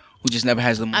friend who just never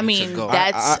has the money I mean, to go?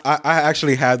 that's I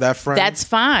actually had that friend. that's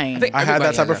fine. think- I had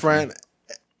that Everybody type has of that friend.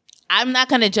 I'm not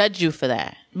gonna judge you for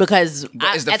that because is the at the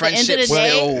end of the friendship day,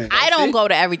 still I worth don't it? go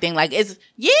to everything. Like it's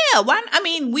why? I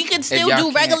mean, we could still y'all do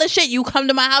can't- regular shit. You come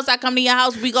to my house, I come to your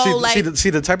house. We go See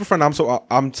the type of friend I'm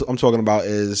talking about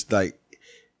is like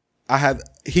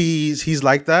he's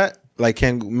like that, like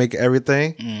can make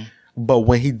everything, but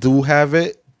when he do have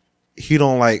it, he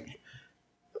don't like.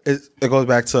 It goes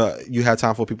back to you had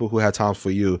time for people who had time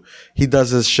for you. He does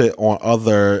this shit with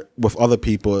other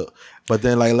people, but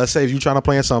then like let's say if you trying to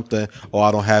plan something, oh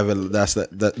I don't have it. That's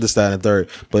this that and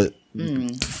third. But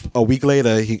a week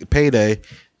later, payday,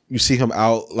 you see him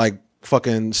out like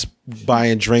fucking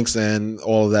buying drinks and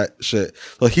all of that shit.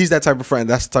 So he's that type of friend.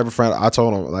 That's the type of friend I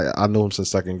told him. Like I knew him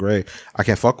since 2nd grade. I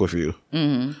can't fuck with you.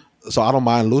 So I don't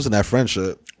mind losing that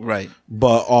friendship. right.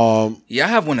 But Yeah, I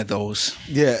have one of those.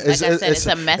 yeah, I said, it's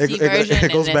a messy version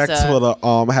It goes and back it's to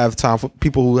the have time for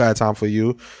people who had time for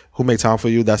you, who make time for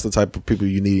you. That's the type of people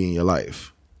you need in your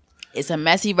life. it's a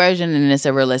messy version and it's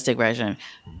a realistic version.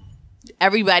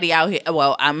 Everybody out here,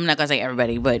 well, I'm not gonna say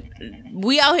everybody, but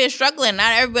we out here struggling.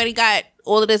 Not everybody got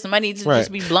all of this money to Right.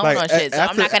 just be blown Like, on shit. So I'm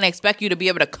after- not gonna expect you to be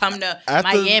able to come to After-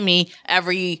 Miami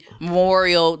every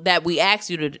memorial that we ask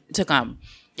you to come.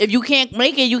 If you can't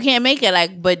make it, you can't make it.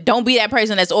 Like, but don't be that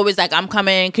person that's always like, I'm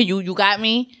coming. Can you got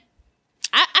me?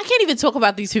 I can't even talk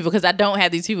about these people because I don't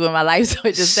have these people in my life, so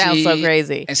it just sounds so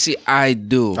crazy. And see, I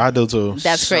do too.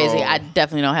 That's crazy. I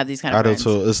definitely don't have these kind of friends. I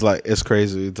do too. It's like, it's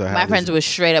crazy to have my friends would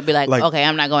straight up be like, okay,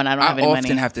 I'm not going. I don't have any money. I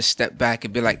often have to step back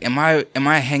and be like, am I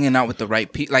hanging out with the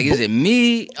right people? Like, is it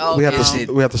me? We have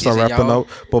to start wrapping up.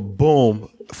 But boom,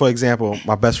 for example,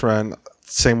 my best friend,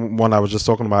 same one I was just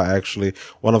talking about, actually,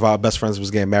 one of our best friends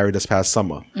was getting married this past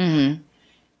summer. Mm-hmm.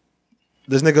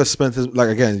 This nigga spent his, like,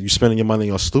 again, you spending your money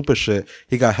on stupid shit.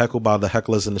 He got heckled by the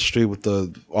hecklers in the street with the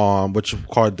which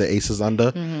card the aces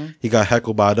under. Mm-hmm. He got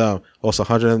heckled by them. Also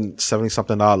 $170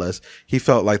 something. He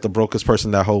felt like the brokest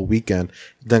person that whole weekend.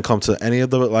 Didn't come to any of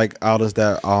the like outings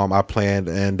that I planned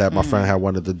and that my friend had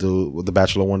wanted to do, the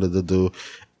bachelor wanted to do.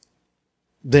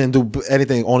 Didn't do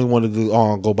anything. Only wanted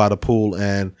to go by the pool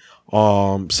and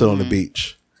sit on the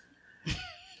beach.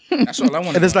 That's all I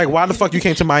want. And it's like, why the fuck you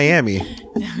came to Miami?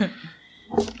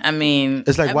 I mean,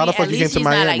 it's like, why the fuck you came to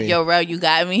Miami? Not like, yo, Ro, you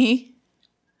got me.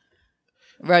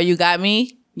 Ro, you got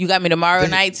me. You got me tomorrow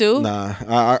night too. Nah,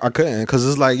 I couldn't, because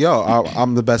it's like, yo,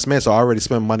 I'm the best man, so I already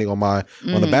spent money on on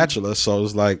the Bachelor. So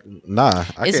it's like, nah.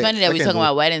 It's funny that we talking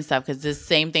about wedding stuff, because this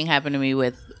same thing happened to me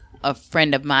with a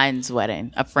friend of mine's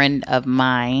wedding. A friend of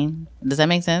mine. Does that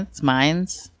make sense?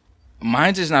 Mine's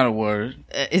is not a word.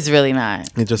 It's really not.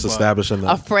 It's just establishing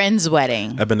a friend's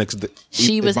wedding.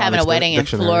 She was having a wedding in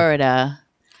Florida,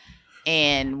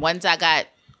 and once I got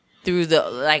through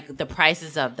the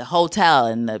prices of the hotel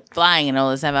and the flying and all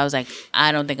this stuff, I was like,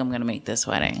 I don't think I'm gonna make this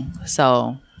wedding.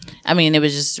 So, I mean, it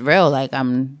was just real. Like, I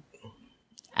don't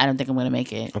think I'm gonna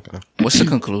make it. Okay. What's the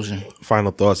conclusion?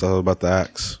 Final thoughts. I was about to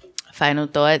ask. Final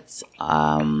thoughts.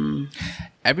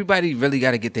 Everybody really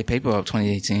got to get their paper up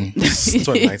 2018.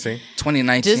 2019.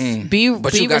 2019. Just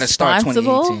but you got to start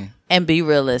 2018 and be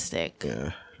realistic.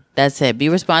 Yeah. That's it. Be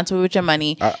responsible with your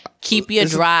money. Keep your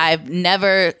drive.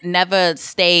 Never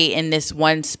stay in this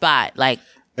one spot. Like,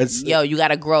 you got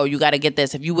to grow. You got to get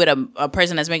this. If you with a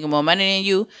person that's making more money than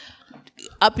you,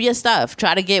 up your stuff.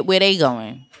 Try to get where they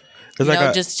going.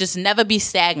 Just never be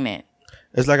stagnant.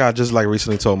 It's like I just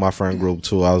recently told my friend group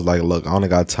too. I was like, look, I only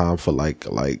got time for like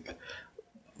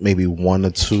maybe 1 or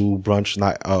 2 brunch,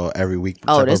 not every week.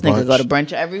 Oh, this nigga go to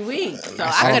brunch every week. So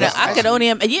I could only.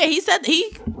 Yeah, he said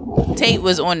Tate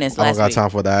was on this last week. I don't got time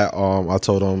for that. I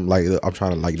told him I'm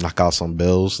trying to knock out some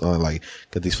bills,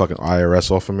 get these fucking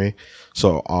IRS off of me.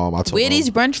 So I told where these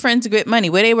brunch friends get money?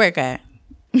 Where they work at?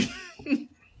 I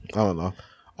don't know.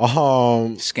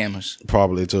 Scammers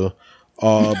probably too.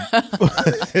 But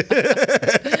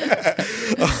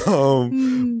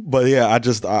yeah,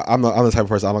 I'm the type of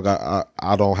person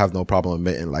I don't have no problem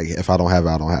admitting, like, if I don't have it,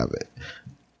 I don't have it.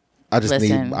 I just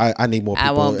I need more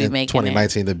people in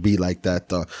 2019 to be like that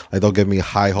though. Like, don't give me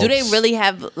high hopes. Do they really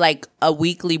have like a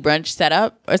weekly brunch set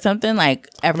up or something? Like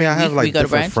every I have week like we go to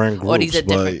brunch? Friend groups, or these are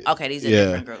different. Okay, these are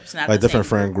different groups. Not like different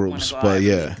friend groups, but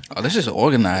yeah. Oh, this is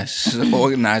organized. This is an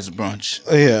organized brunch.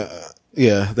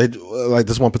 Yeah, they like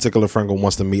this one particular friend group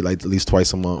wants to meet like at least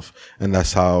twice a month, and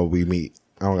that's how we meet.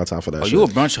 I don't got time for that. Oh, you a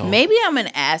brunch hoe? Maybe I'm an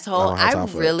asshole.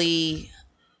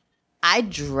 I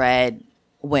dread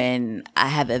when I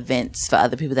have events for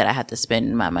other people that I have to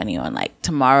spend my money on. Like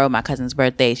tomorrow, my cousin's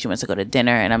birthday. She wants to go to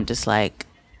dinner, and I'm just like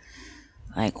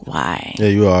why? Yeah,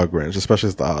 you are a Grinch, especially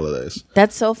it's the holidays.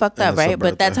 That's so fucked up, right?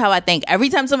 But that's how I think. Every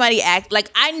time somebody acts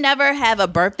like, I never have a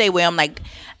birthday where I'm like,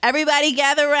 everybody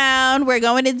gather around. We're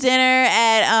going to dinner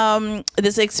at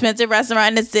this expensive restaurant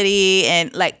in the city,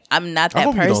 and like, I'm not that I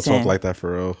hope person. You don't talk like that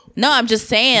for real. No, I'm just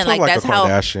saying, like that's a how.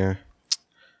 Kardashian.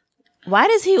 Why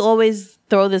does he always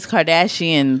throw this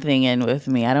Kardashian thing in with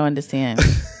me? I don't understand.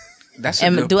 That's a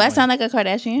good do point. I sound like a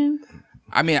Kardashian?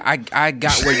 I mean, I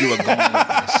got where you were going with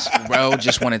this. Bro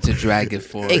just wanted to drag it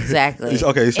forward. Exactly.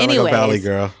 Okay, you sound like a Valley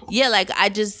girl. Yeah, like I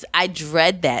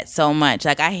dread that so much.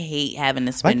 Like I hate having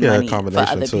to spend money for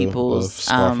other people's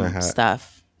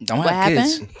stuff. Don't have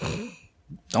kids.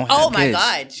 Don't have kids. My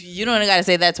God. You don't got to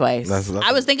say that twice.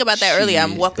 I was thinking about that earlier.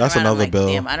 I'm walking around. Another like, bill.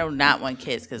 Damn, I do not want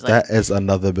kids. Cause, that is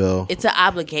another bill. It's an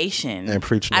obligation. And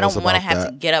Preacher I don't want to have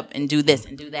to get up and do this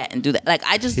and do that and do that. Like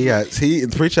I just.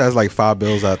 Preacher has like 5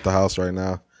 bills at the house right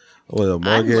now. With a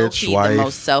mortgage, wife, the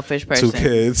most selfish person. 2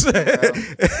 kids.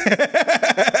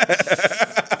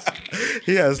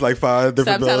 He has like 5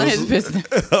 different bills. Stop telling his business.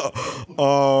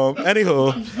 Anywho,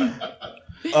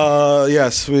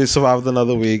 yes, we survived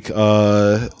another week.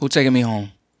 Who taking me home?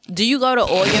 Do you go to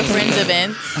all your friends'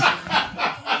 events?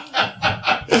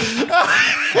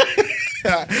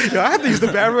 Yo, I have to use the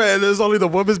bathroom, and there's only the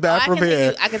women's bathroom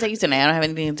here. I can take you tonight. I don't have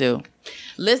anything to do.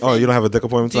 Listen. Oh, you don't have a dick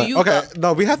appointment tonight? Okay,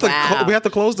 no, we have to. Wow. We have to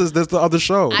close this. There's the other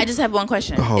show. I just have one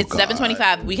question. It's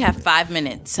 7:25. We have 5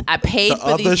 minutes. I paid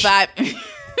for these 5.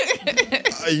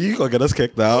 You gonna get us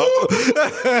kicked out.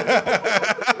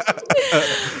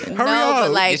 Hurry up.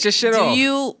 But like, Get your shit off.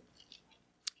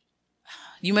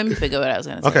 You made me figure what I was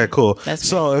gonna say. Okay, cool. That's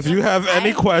so if you have any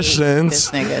hate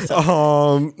questions, this nigga,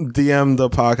 so- DM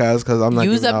the podcast because I'm not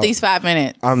use giving up out- these 5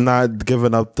 minutes. I'm not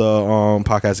giving up the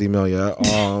podcast email yet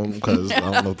because I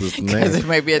don't know if this is the Because name. it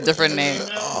might be a different name.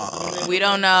 We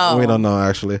don't know. We don't know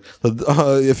actually.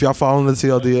 If y'all following the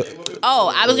TLD,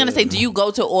 Oh, I was gonna say, do you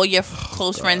go to all your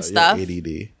close friends' stuff?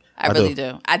 ADD. I really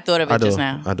do. I thought of it just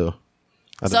now. I do.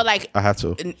 So like, I have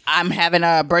to. I'm having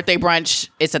a birthday brunch.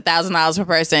 It's $1,000 per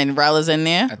person. Rella's in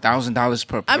there. $1,000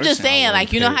 per person. I'm just saying,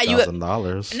 like, you know how you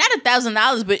 $1,000. not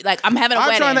 $1,000, but like I'm having a I'm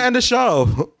wedding. trying to end the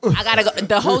show. I gotta go.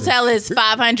 The hotel is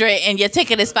 $500 and your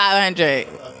ticket is $500.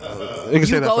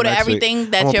 You go to everything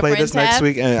that your play friends this next have?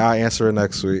 week and I answer it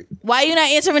next week. Why are you not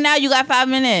answering now? You got 5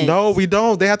 minutes. No, we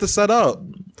don't. They have to set up.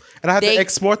 And I have to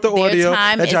export the their audio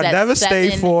time that is y'all at never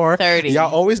stay for. 7:30.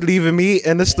 Y'all always leaving me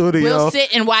in the studio. We'll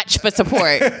sit and watch for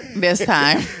support this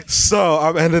time. So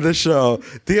I'm ending the show.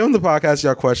 DM the podcast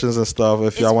your questions and stuff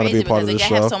if y'all want to be a part of the because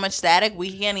show. it have so much static,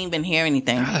 we can't even hear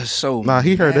anything. So Nah,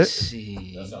 he heard it.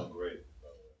 messy. That sounds great.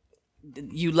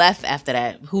 You left after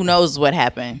that. Who knows what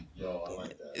happened? Yo, I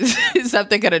like that.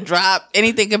 Something could have dropped.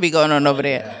 Anything could be going on over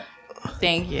there.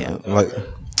 Thank you. Like,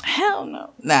 Hell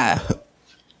no. Nah.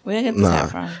 Where did I get this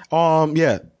hat from?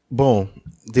 yeah. Boom.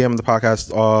 DM the podcast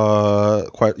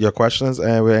your questions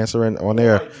and we're answering on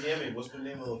air. What's the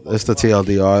name of It's the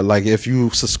TLDR. Like if you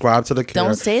subscribe to the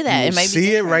Don't say that. you It might be see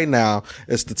it different. right now.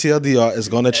 It's the TLDR. It's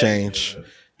gonna change.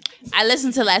 I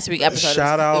listened to last week's episode.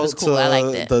 Shout it out was cool. I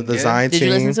liked to it. the design Did team.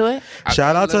 you listen to it?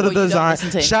 Shout out to the you don't design. listen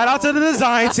to it. Shout out to the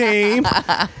design team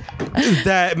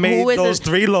that made Who is those it?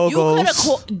 3 You logos.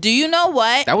 coulda do you know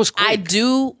what? That was quick. I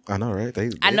do. I know, right?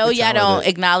 I know y'all don't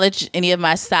acknowledge any of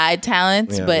my side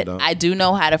talents, Yeah, we but don't. I do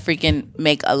know how to freaking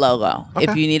make a logo.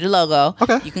 If you need a logo,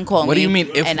 Okay. you can call me. What do you mean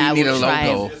if and we I need will a try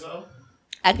logo? and-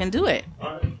 I can do it.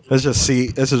 It's just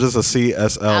It's just a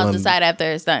CSL. I'll and decide after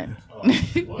it's done.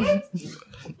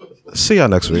 see y'all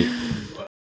next week.